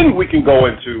 Then we can go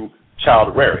into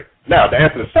child rearing. Now, to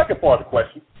answer the second part of the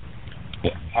question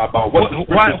about why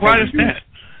is that?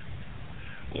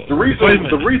 The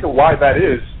reason why that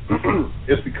is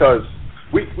because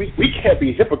we can't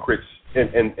be hypocrites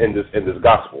in this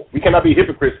gospel. We cannot be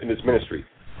hypocrites in this ministry.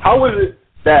 How is it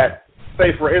that,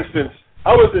 say for instance,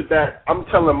 how is it that I'm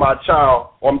telling my child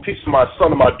or I'm teaching my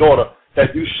son or my daughter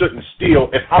that you shouldn't steal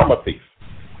if I'm a thief?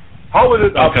 How is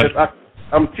it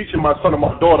I'm teaching my son or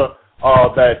my daughter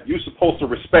that you're supposed to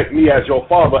respect me as your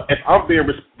father if I'm being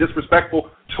disrespectful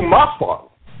to my father?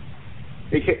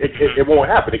 It won't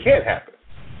happen. It can't happen.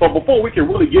 So before we can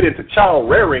really get into child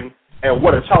rearing and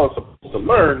what a child is supposed to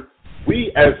learn,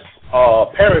 we as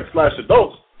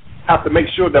parents/adults have to make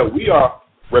sure that we are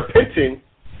repenting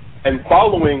and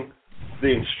following the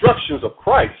instructions of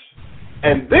Christ.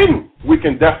 And then we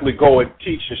can definitely go and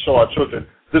teach and show our children,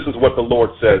 this is what the Lord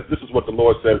says, this is what the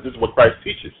Lord says, this is what Christ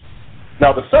teaches.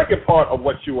 Now, the second part of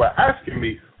what you were asking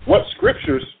me, what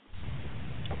scriptures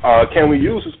can we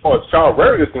use as far as child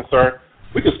rearing is concerned,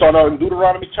 we can start out in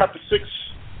Deuteronomy chapter 6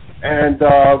 and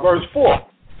verse 4.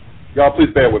 Y'all please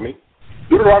bear with me.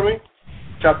 Deuteronomy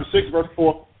chapter 6, verse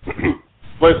 4,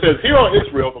 where it says, "Hear, O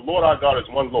Israel, the Lord our God is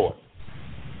one Lord.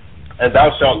 And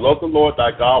thou shalt love the Lord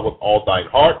thy God with all thine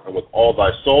heart, and with all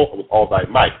thy soul, and with all thy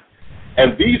might.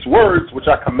 And these words which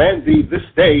I command thee this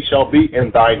day shall be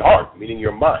in thine heart," meaning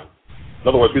your mind. In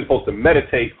other words, we're supposed to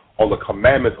meditate on the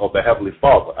commandments of the Heavenly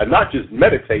Father. And not just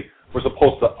meditate, we're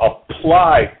supposed to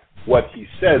apply what he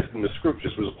says in the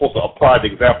scriptures. We're supposed to apply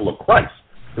the example of Christ.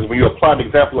 Because when you apply the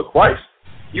example of Christ,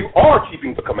 you are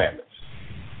keeping the commandments.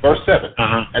 Verse 7,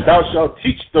 "And thou shalt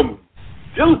teach them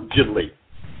diligently."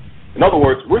 In other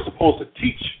words, we're supposed to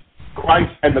teach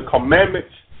Christ and the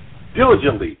commandments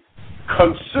diligently,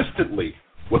 consistently,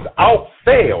 without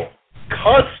fail,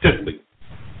 constantly,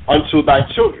 unto thy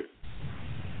children.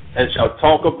 "And shalt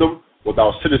talk of them when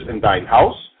thou sittest in thine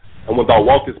house, and when thou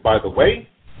walkest by the way,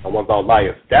 and when thou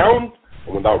liest down,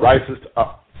 and when thou risest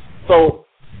up." So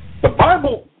the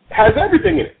Bible has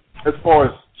everything in it as far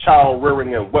as child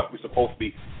rearing and what we're supposed to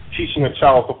be teaching a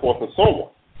child, so forth and so on.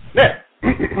 Now,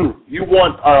 you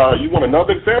want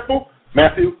another example?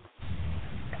 Matthew,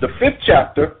 the 5th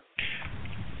chapter.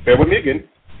 Bear with me again.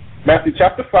 Matthew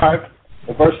chapter 5,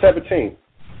 and verse 17.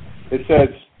 It says,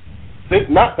 "Think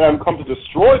not that I am come to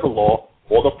destroy the law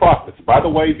or the prophets." By the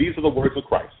way, these are the words of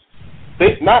Christ.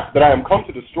 Think not that I am come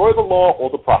to destroy the law or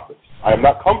the prophets. I am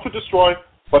not come to destroy,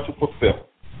 but to fulfill.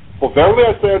 For verily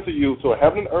I say unto you, till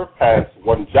heaven and earth pass,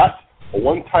 one jot or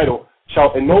one title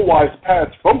shall in no wise pass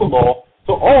from the law,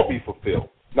 till all be fulfilled.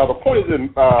 Now the point is in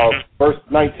verse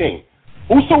 19.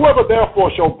 Whosoever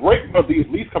therefore shall break one of these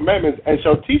least commandments and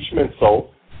shall teach men so,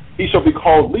 he shall be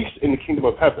called least in the kingdom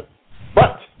of heaven.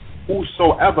 But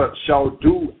whosoever shall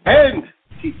do and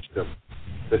teach them,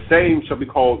 the same shall be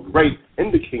called great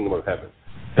in the kingdom of heaven.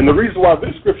 And the reason why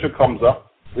this scripture comes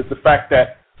up is the fact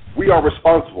that we are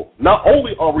responsible. Not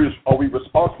only are we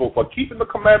responsible for keeping the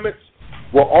commandments,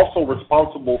 we're also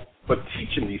responsible for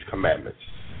teaching these commandments.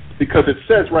 Because it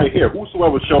says right here,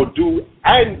 whosoever shall do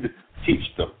and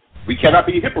teach them. We cannot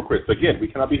be hypocrites. Again, we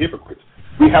cannot be hypocrites.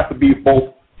 We have to be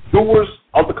both doers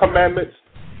of the commandments,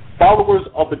 followers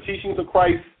of the teachings of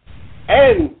Christ,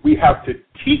 and we have to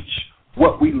teach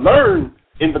what we learn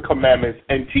in the commandments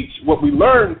and teach what we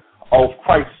learn of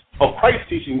Christ's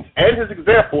teachings and his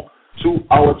example to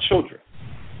our children.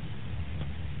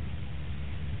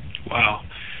 Wow.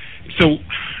 So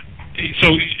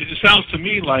it sounds to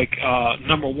me like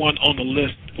number one on the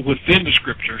list within the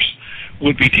scriptures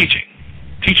would be teaching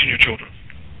your children.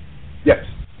 Yes.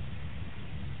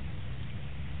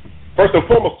 First and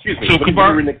foremost, excuse me, so let me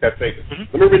renege that statement. Mm-hmm.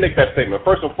 Let me renege that statement.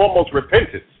 First and foremost,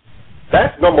 repentance.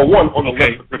 That's number one on the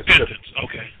list. Repentance.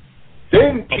 Okay.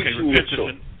 Then teaching your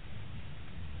children.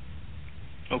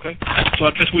 Okay. So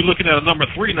I guess we're looking at a number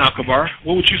 3 now, Kabar.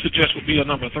 What would you suggest would be a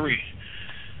number 3?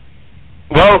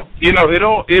 Well,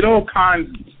 it all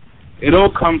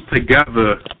comes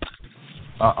together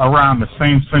around the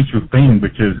same central theme,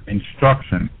 which is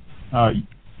instruction.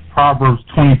 Proverbs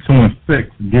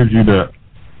 22:6 gives you the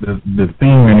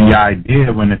theme and the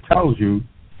idea when it tells you,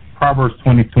 Proverbs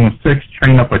 22:6,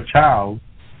 train up a child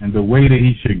in the way that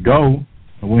he should go,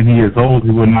 and when he is old,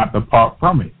 he will not depart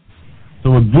from it.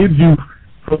 So it gives you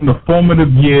from the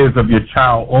formative years of your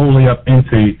child all the way up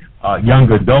into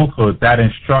young adulthood, that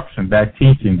instruction, that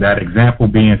teaching, that example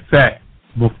being set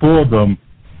before them,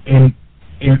 in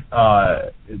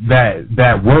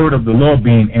that word of the Lord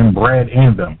being inbred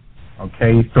in them.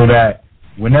 Okay, so that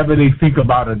whenever they think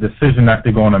about a decision that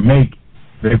they're going to make,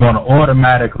 they're going to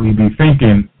automatically be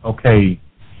thinking, okay,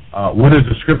 what does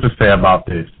the scripture say about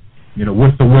this?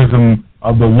 What's the wisdom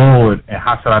of the Lord, and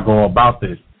how should I go about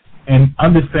this? And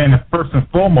understand that first and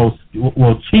foremost,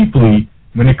 chiefly,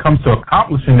 when it comes to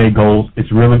accomplishing their goals,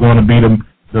 it's really going to be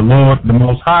the Lord, the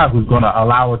Most High, who's going to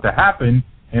allow it to happen.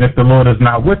 And if the Lord is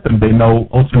not with them, they know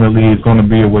ultimately it's going to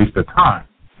be a waste of time.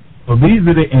 So these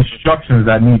are the instructions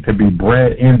that need to be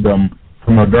bred in them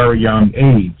from a very young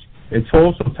age. It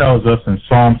also tells us in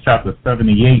Psalms chapter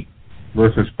 78,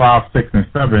 verses 5, 6, and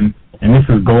 7, and this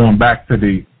is going back to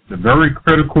the very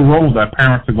critical role that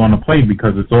parents are going to play,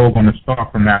 because it's all going to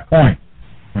start from that point.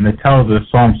 When it tells us,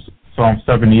 Psalm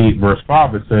 78, verse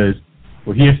 5, it says,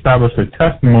 "For he established a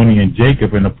testimony in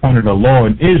Jacob and appointed a law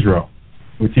in Israel,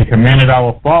 which he commanded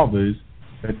our fathers,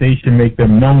 that they should make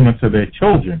them known unto their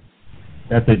children,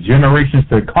 that the generations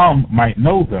to come might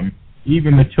know them,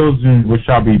 even the children which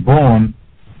shall be born,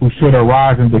 who should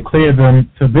arise and declare them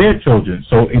to their children."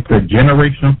 So it's a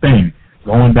generational thing,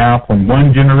 going down from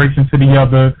one generation to the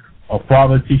other, a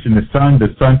father teaching the son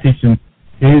teaching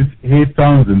his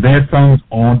sons and their sons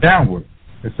on downward.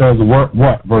 It says,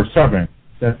 what? Verse 7,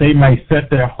 that they may set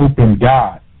their hope in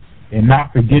God and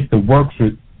not forget the works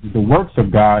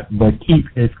of God, but keep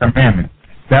his commandments.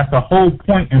 That's the whole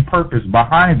point and purpose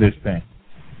behind this thing.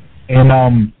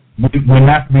 And when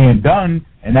that's being done,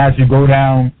 and as you go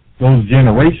down those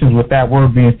generations with that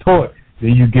word being taught,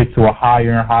 then you get to a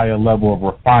higher and higher level of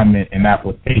refinement and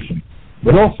application.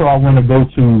 But also I want to go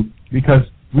to, because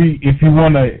if you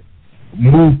want to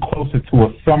move closer to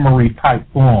a summary type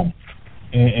form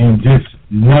and just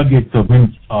nuggets of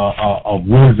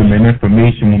wisdom and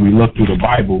information when we look through the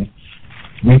Bible,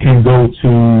 we can go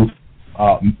to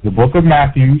the book of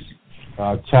Matthew,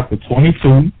 chapter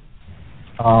 22.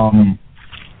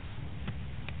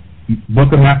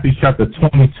 Book of Matthew, chapter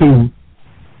 22,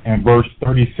 and verse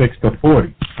 36 to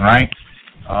 40. Right?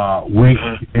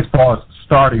 As far as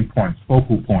starting points,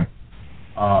 focal points,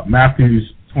 Matthew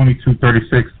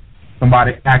 22:36.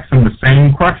 Somebody asked him the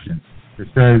same question. It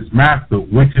says, "Master,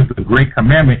 which is the great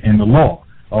commandment in the law?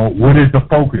 What is the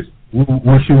focus?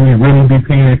 What should we really be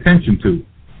paying attention to?"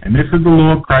 And this is the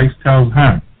Lord Christ tells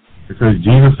him. It says,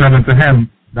 Jesus said unto him,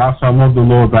 "Thou shalt love the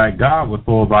Lord thy God with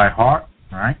all thy heart,"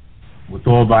 right? "With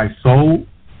all thy soul,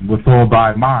 with all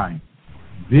thy mind.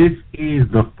 This is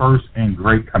the first and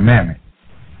great commandment,"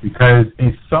 because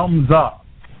it sums up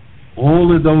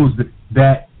all of those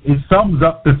that it sums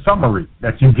up the summary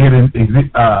that you get in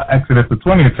Exodus the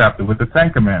 20th chapter with the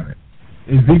Ten Commandments.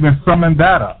 It's even summing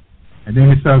that up. And then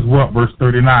it says what? Verse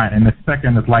 39, and the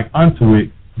second is like unto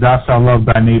it, thou shalt love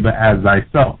thy neighbor as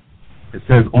thyself. It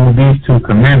says, on these two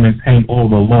commandments hang all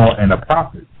the law and the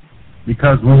prophets.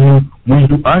 Because when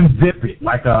you unzip it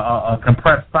like a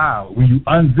compressed file, when you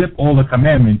unzip all the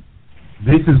commandments,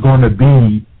 this is going to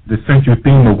be the central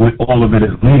theme of what all of it is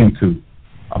leading to,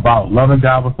 about loving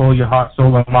God with all your heart,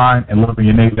 soul, and mind, and loving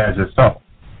your neighbor as yourself.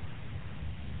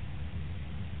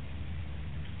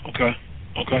 Okay.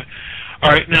 All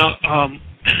right. Now,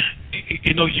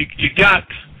 you got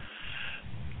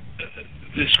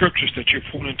the scriptures that you're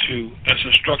pointing to as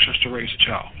instructions to raise a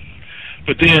child,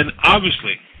 but then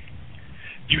obviously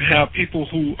you have people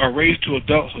who are raised to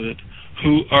adulthood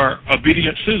who are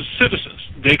obedient citizens.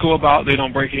 They go about, they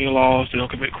don't break any laws, they don't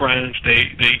commit crimes,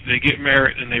 they get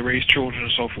married and they raise children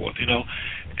and so forth,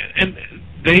 and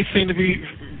they seem to be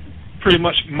pretty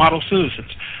much model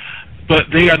citizens, but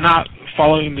they are not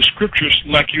following the scriptures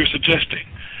like you're suggesting.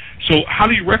 So how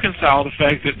do you reconcile the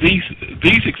fact that these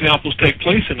examples take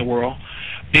place in the world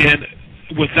and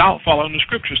without following the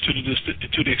scriptures to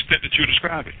the extent that you're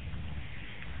describing?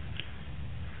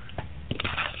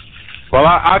 Well,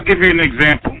 I'll give you an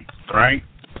example, right?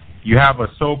 You have a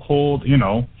so-called,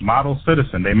 model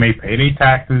citizen. They may pay their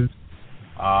taxes,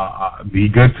 be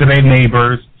good to their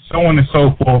neighbors, so on and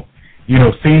so forth,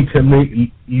 seem to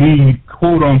lead,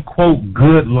 quote-unquote,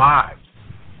 good lives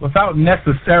without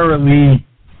necessarily,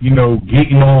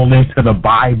 getting all into the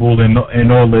Bible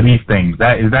and all of these things.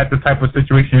 Is that the type of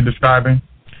situation you're describing?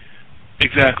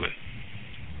 Exactly.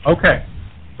 Okay.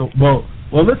 So, well,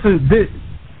 this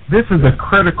is a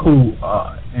critical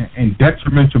and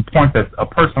detrimental point that a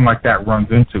person like that runs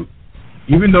into.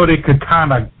 Even though they could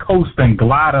kind of coast and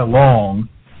glide along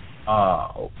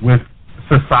with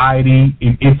society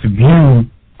in its view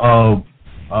of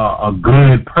a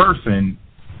good person,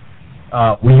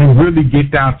 when you really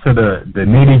get down to the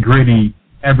nitty-gritty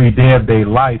every day of their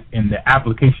life and the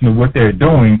application of what they're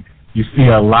doing, you see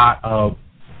a lot of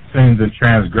sins and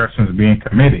transgressions being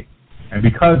committed. And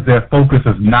because their focus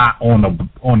is not on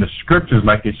the scriptures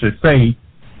like it should say,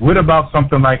 what about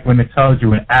something like when it tells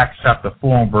you in Acts chapter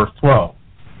 4 and verse 12?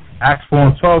 Acts 4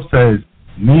 and 12 says,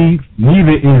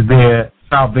 neither is there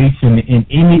salvation in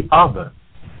any other,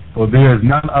 for there is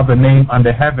none other name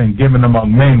under heaven given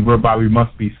among men whereby we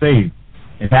must be saved.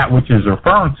 And that which is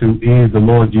referring to is the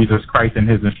Lord Jesus Christ and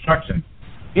his instructions.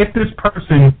 If this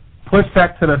person puts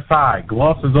that to the side,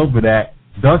 glosses over that,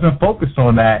 doesn't focus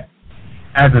on that,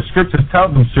 as the scriptures tell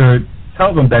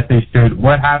them that they should,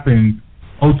 what happens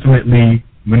ultimately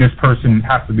when this person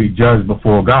has to be judged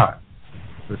before God?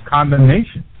 There's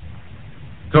condemnation.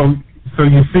 So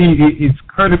you see, it's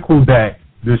critical that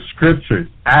the scriptures,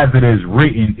 as it is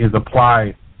written, is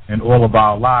applied in all of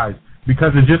our lives,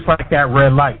 because it's just like that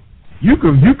red light. You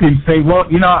can say, well,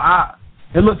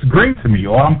 it looks green to me,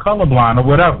 or I'm colorblind, or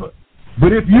whatever.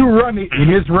 But if you run it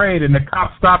and it's red and the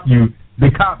cop stop you,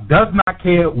 the cop does not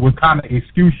care what kind of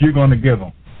excuse you're going to give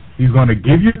him. He's going to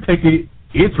give you a ticket.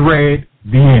 It's red.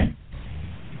 The end.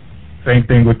 Same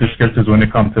thing with the scriptures when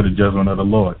it comes to the judgment of the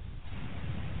Lord.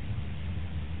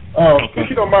 If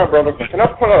you don't mind, brother, can I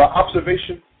point out an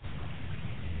observation?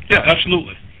 Yeah,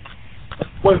 absolutely.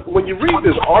 When you read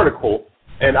this article,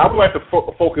 and I would like to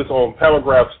focus on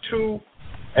paragraphs 2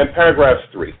 and paragraphs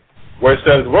 3, where it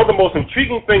says, one of the most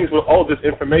intriguing things with all this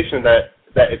information that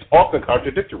it's often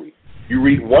contradictory. You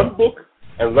read one book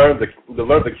and learn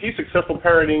the key successful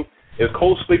parenting is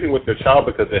co-sleeping with your child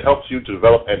because it helps you to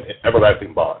develop an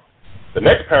everlasting bond. The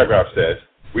next paragraph says,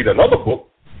 read another book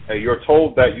and you're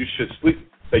told that you should sleep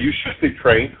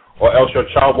train, or else your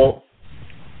child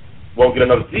won't get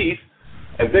enough D's,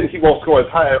 and then he won't score as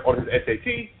high on his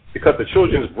SAT because the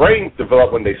children's brains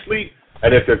develop when they sleep,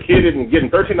 and if their kid isn't getting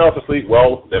 13 hours of sleep,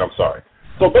 well, then I'm sorry.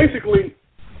 So basically,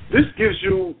 this gives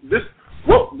you this.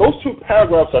 What those two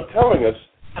paragraphs are telling us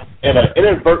in an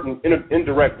inadvertent,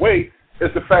 indirect way is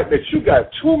the fact that you got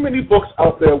too many books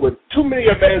out there with too many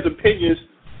of man's opinions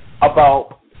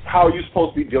about how you're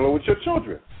supposed to be dealing with your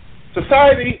children.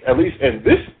 Society, at least in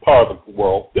this part of the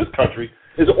world, this country,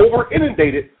 is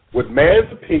over-inundated with man's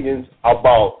opinions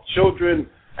about children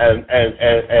and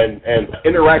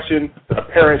interaction that a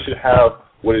parent should have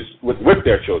with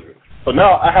their children. So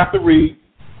now I have to read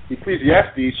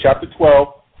Ecclesiastes chapter 12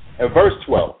 and verse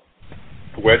 12,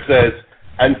 where it says,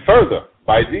 and further,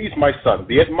 by these, my son,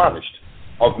 be admonished,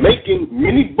 of making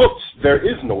many books there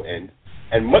is no end,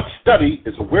 and much study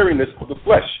is a weariness of the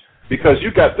flesh. Because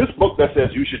you got this book that says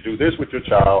you should do this with your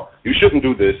child, you shouldn't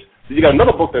do this. Then you got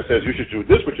another book that says you should do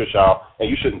this with your child, and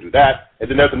you shouldn't do that. And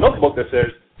then there's another book that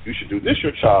says You should do this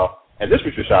with your child and this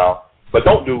with your child, but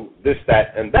don't do this,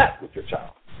 that, and that with your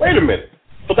child. Wait a minute.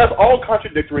 So that's all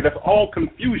contradictory. That's all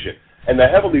confusion. And the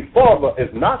Heavenly Father is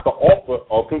not the author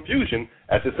of confusion,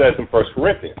 as it says in 1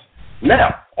 Corinthians.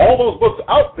 Now, all those books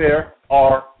out there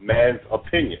are man's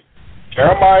opinion.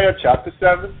 Jeremiah chapter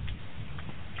 17,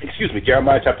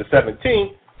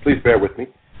 please bear with me.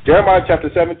 Jeremiah chapter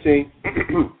 17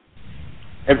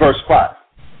 and verse 5.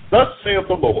 Thus saith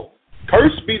the Lord,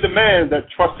 cursed be the man that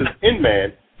trusteth in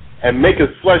man, and maketh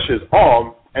flesh his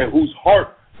arm, and whose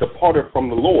heart departed from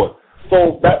the Lord.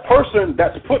 So that person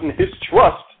that's putting his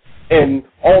trust in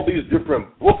all these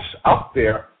different books out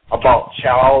there about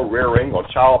child rearing or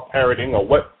child parenting or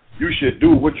what you should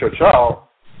do with your child,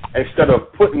 instead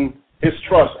of putting his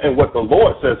trust in what the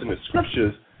Lord says in the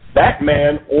scriptures, that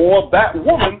man or that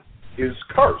woman is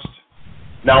cursed.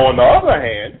 Now, on the other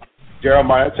hand,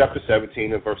 Jeremiah chapter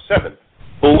 17 and verse 7,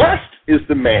 blessed is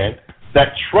the man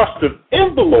that trusteth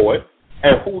in the Lord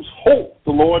and whose hope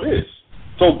the Lord is.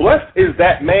 So blessed is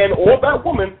that man or that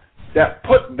woman that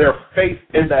put their faith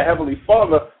in the Heavenly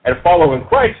Father and following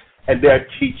Christ, and they're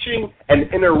teaching and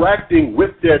interacting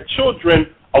with their children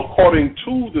according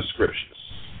to the scriptures.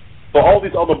 So all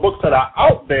these other books that are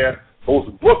out there, those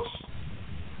books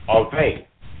are vain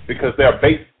because they're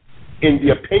based in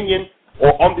the opinion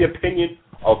or on the opinion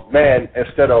of man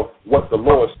instead of what the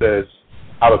Lord says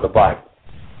out of the Bible.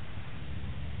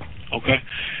 Okay.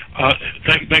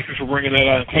 Thank you for bringing that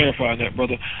out and clarifying that,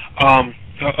 brother.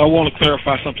 I want to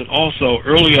clarify something also.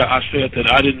 Earlier I said that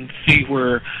I didn't see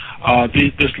where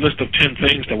this list of 10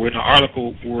 things that were in the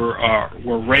article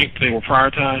were ranked, they were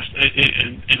prioritized,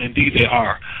 and indeed they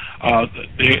are.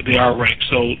 They are ranked.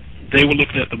 So they were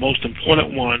looking at the most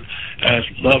important one as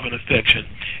love and affection,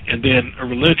 and then a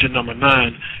religion, number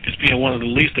 9, is being one of the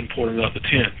least important of the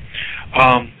 10.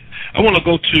 I want to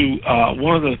go to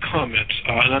one of the comments,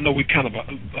 and I know we kind of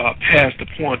passed the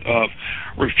point of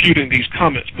refuting these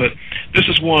comments, but this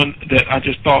is one that I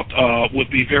just thought would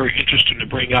be very interesting to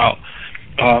bring out.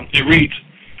 It reads,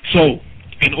 so,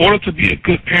 in order to be a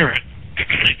good parent,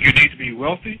 you need to be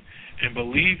wealthy and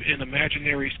believe in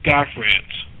imaginary sky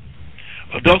friends.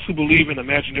 Adults who believe in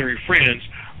imaginary friends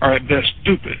are at best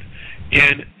stupid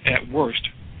and at worst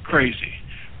crazy.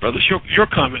 Brother, your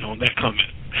comment on that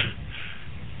comment.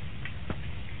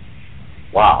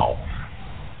 Wow.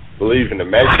 Believe in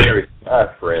imaginary sky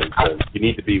friends, and you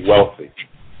need to be wealthy.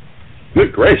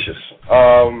 Good gracious.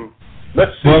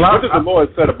 Let's see. What does the Lord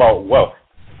say about wealth?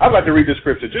 I'd like to read the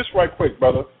scripture just right quick,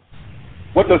 brother.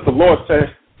 What does the Lord say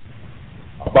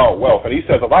about wealth? And he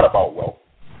says a lot about wealth.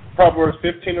 Proverbs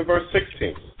 15 and verse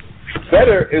 16.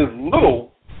 Better is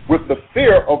little with the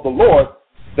fear of the Lord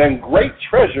than great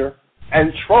treasure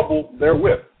and trouble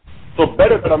therewith. So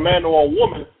better that a man or a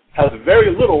woman has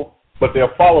very little, but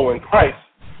they're following Christ,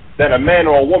 than a man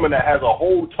or a woman that has a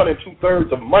whole ton and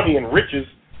 2/3 of money and riches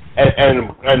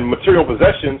and material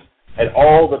possessions and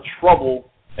all the trouble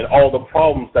and all the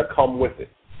problems that come with it.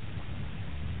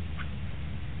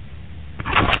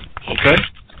 Okay.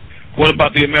 What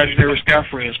about the imaginary sky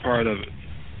friends part of it?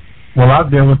 Well, I'll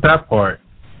deal with that part.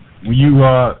 When you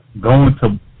go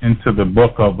into the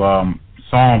book of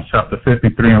Psalms chapter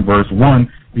 53 and verse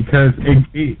 1, because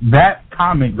that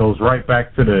comment goes right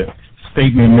back to the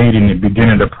statement made in the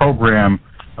beginning of the program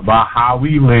about how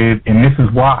we live, and this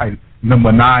is why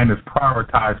number 9 is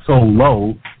prioritized so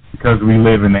low, because we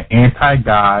live in an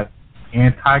anti-God,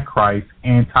 anti-Christ,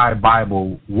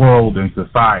 anti-Bible world and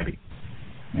society.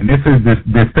 And this is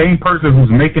the same person who's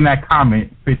making that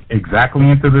comment fits exactly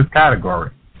into this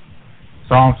category.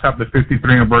 Psalm chapter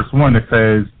 53 and verse 1, it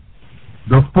says,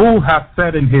 the fool hath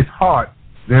said in his heart,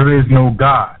 there is no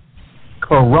God.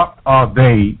 Corrupt are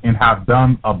they, and have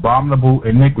done abominable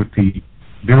iniquity.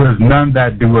 There is none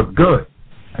that doeth good.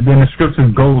 And then the scripture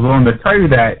goes on to tell you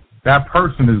that that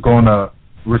person is going to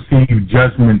receive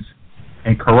judgments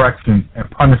and corrections and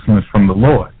punishments from the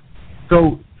Lord.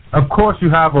 So, of course, you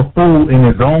have a fool in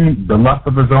the lust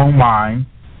of his own mind,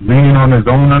 leaning on his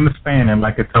own understanding,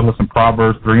 like it tells us in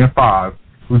Proverbs 3 and 5,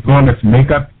 who's going to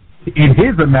make up in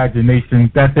his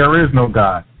imagination that there is no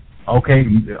God. Okay,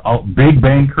 Big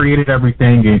Bang created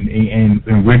everything,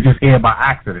 and we're just here by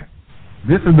accident.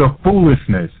 This is the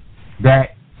foolishness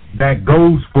that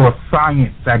goes for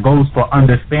science, that goes for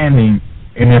understanding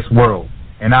in this world.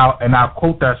 And I'll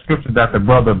quote that scripture that the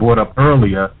brother brought up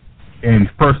earlier in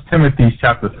 1 Timothy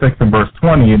chapter 6 and verse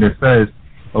 20, and it says,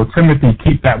 O Timothy,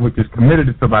 keep that which is committed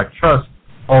to thy trust,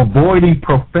 avoiding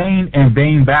profane and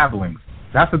vain babblings.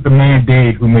 That's what the man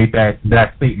did who made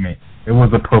that statement. It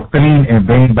was a profane and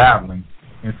vain babbling.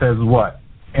 It says what?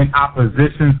 In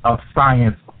opposition of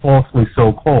science falsely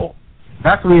so called.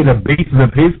 That's where the basis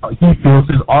of he feels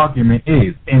his argument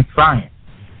is, in science.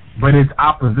 But it's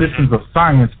oppositions of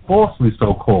science, falsely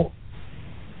so-called.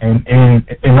 And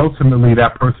ultimately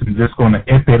that person is just going to,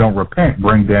 if they don't repent,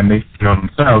 bring damnation on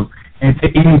themselves and to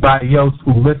anybody else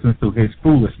who listens to his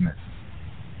foolishness.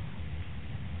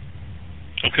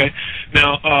 Okay.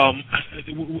 Now,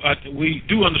 we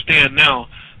do understand now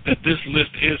that this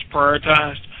list is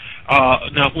prioritized.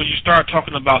 Now, when you start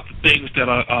talking about the things that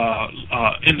are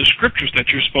in the scriptures that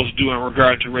you're supposed to do in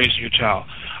regard to raising your child,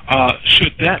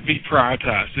 should that be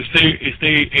prioritized? Is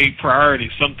there a priority?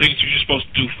 Some things you're supposed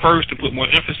to do first to put more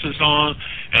emphasis on,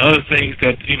 and other things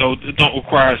that don't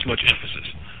require as much emphasis.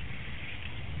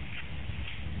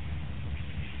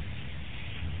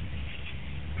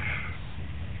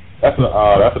 That's a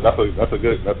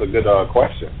good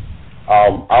question.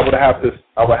 I would have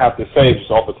to say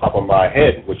just off the top of my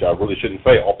head, which I really shouldn't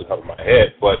say off the top of my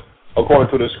head, but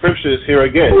according to the scriptures here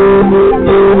again,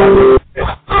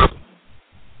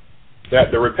 that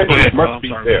the repentance must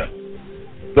be there.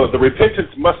 The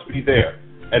repentance must be there,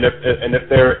 and if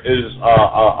there is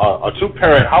a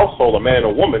two-parent household, a man and a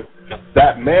woman,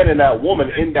 that man and that woman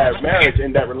in that marriage,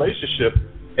 in that relationship,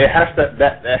 it has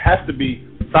to be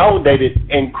founded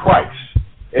in Christ,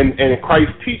 in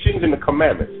Christ's teachings and the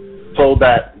commandments, so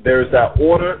that there's that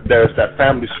order, there's that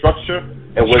family structure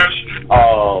in which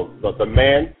the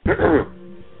man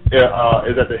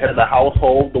is at the head of the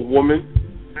household, the woman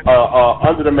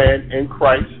under the man in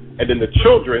Christ, and then the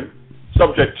children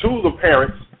subject to the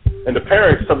parents, and the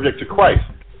parents subject to Christ.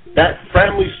 That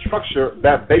family structure,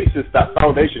 that basis, that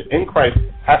foundation in Christ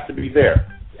has to be there.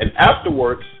 And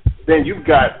afterwards, then you've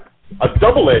got a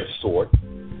double-edged sword,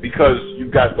 because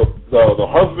you've got the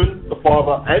husband, the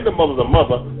father, and the mother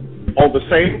on the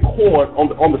same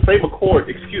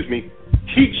accord,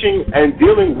 teaching and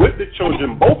dealing with the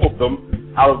children, both of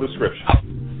them, out of the scripture.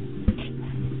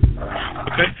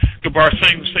 Okay, Gabar,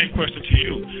 same question to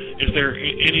you. Is there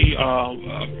any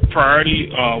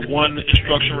priority, one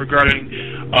instruction regarding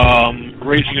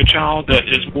raising a child that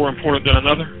is more important than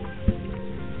another?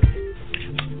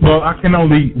 Well, I can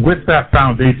only, with that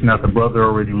foundation that the brother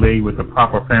already laid with the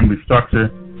proper family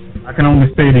structure, I can only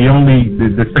say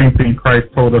the same thing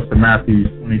Christ told us in Matthew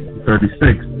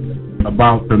 22:36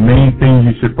 about the main thing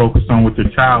you should focus on with your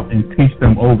child and teach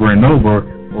them over and over,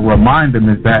 or remind them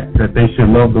is that they should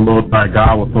love the Lord thy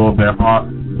God with all their heart,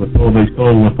 with all their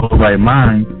soul, with all their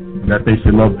mind, and that they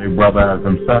should love their brother as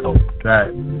themselves.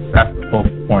 That's the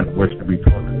focal point of what should be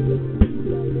taught.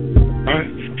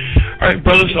 All right,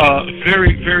 brothers,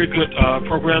 very, very good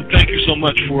program. Thank you so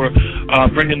much for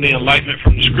bringing the enlightenment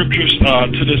from the scriptures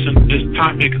to this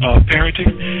topic of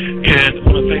parenting. And I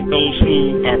want to thank those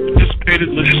who participated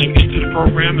listening into the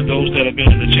program, and those that have been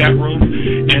in the chat room,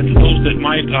 and to those that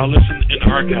might listen in the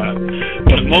archive.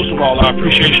 But most of all, our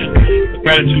appreciation and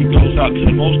gratitude goes out to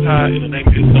the Most High in the name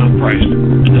of His Son, Christ.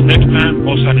 Until next time,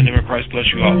 Most High in the name of Christ bless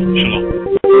you all.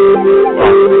 Shalom.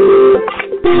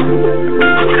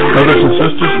 Brothers and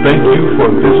sisters, thank you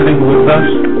for visiting with us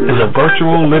in the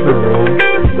virtual living room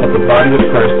of the Body of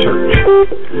Christ Church.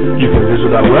 You can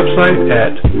visit our website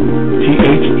at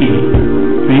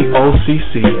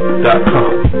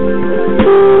thebocc.com,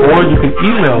 or you can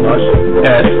email us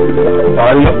at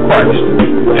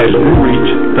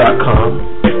bodyofchrist@newreach.com,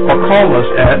 or call us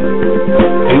at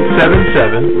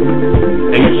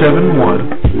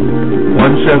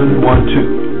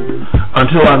 877-871-1712.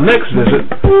 Until our next visit,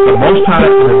 the Most High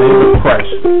in the name of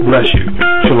Christ bless you.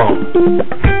 Shalom.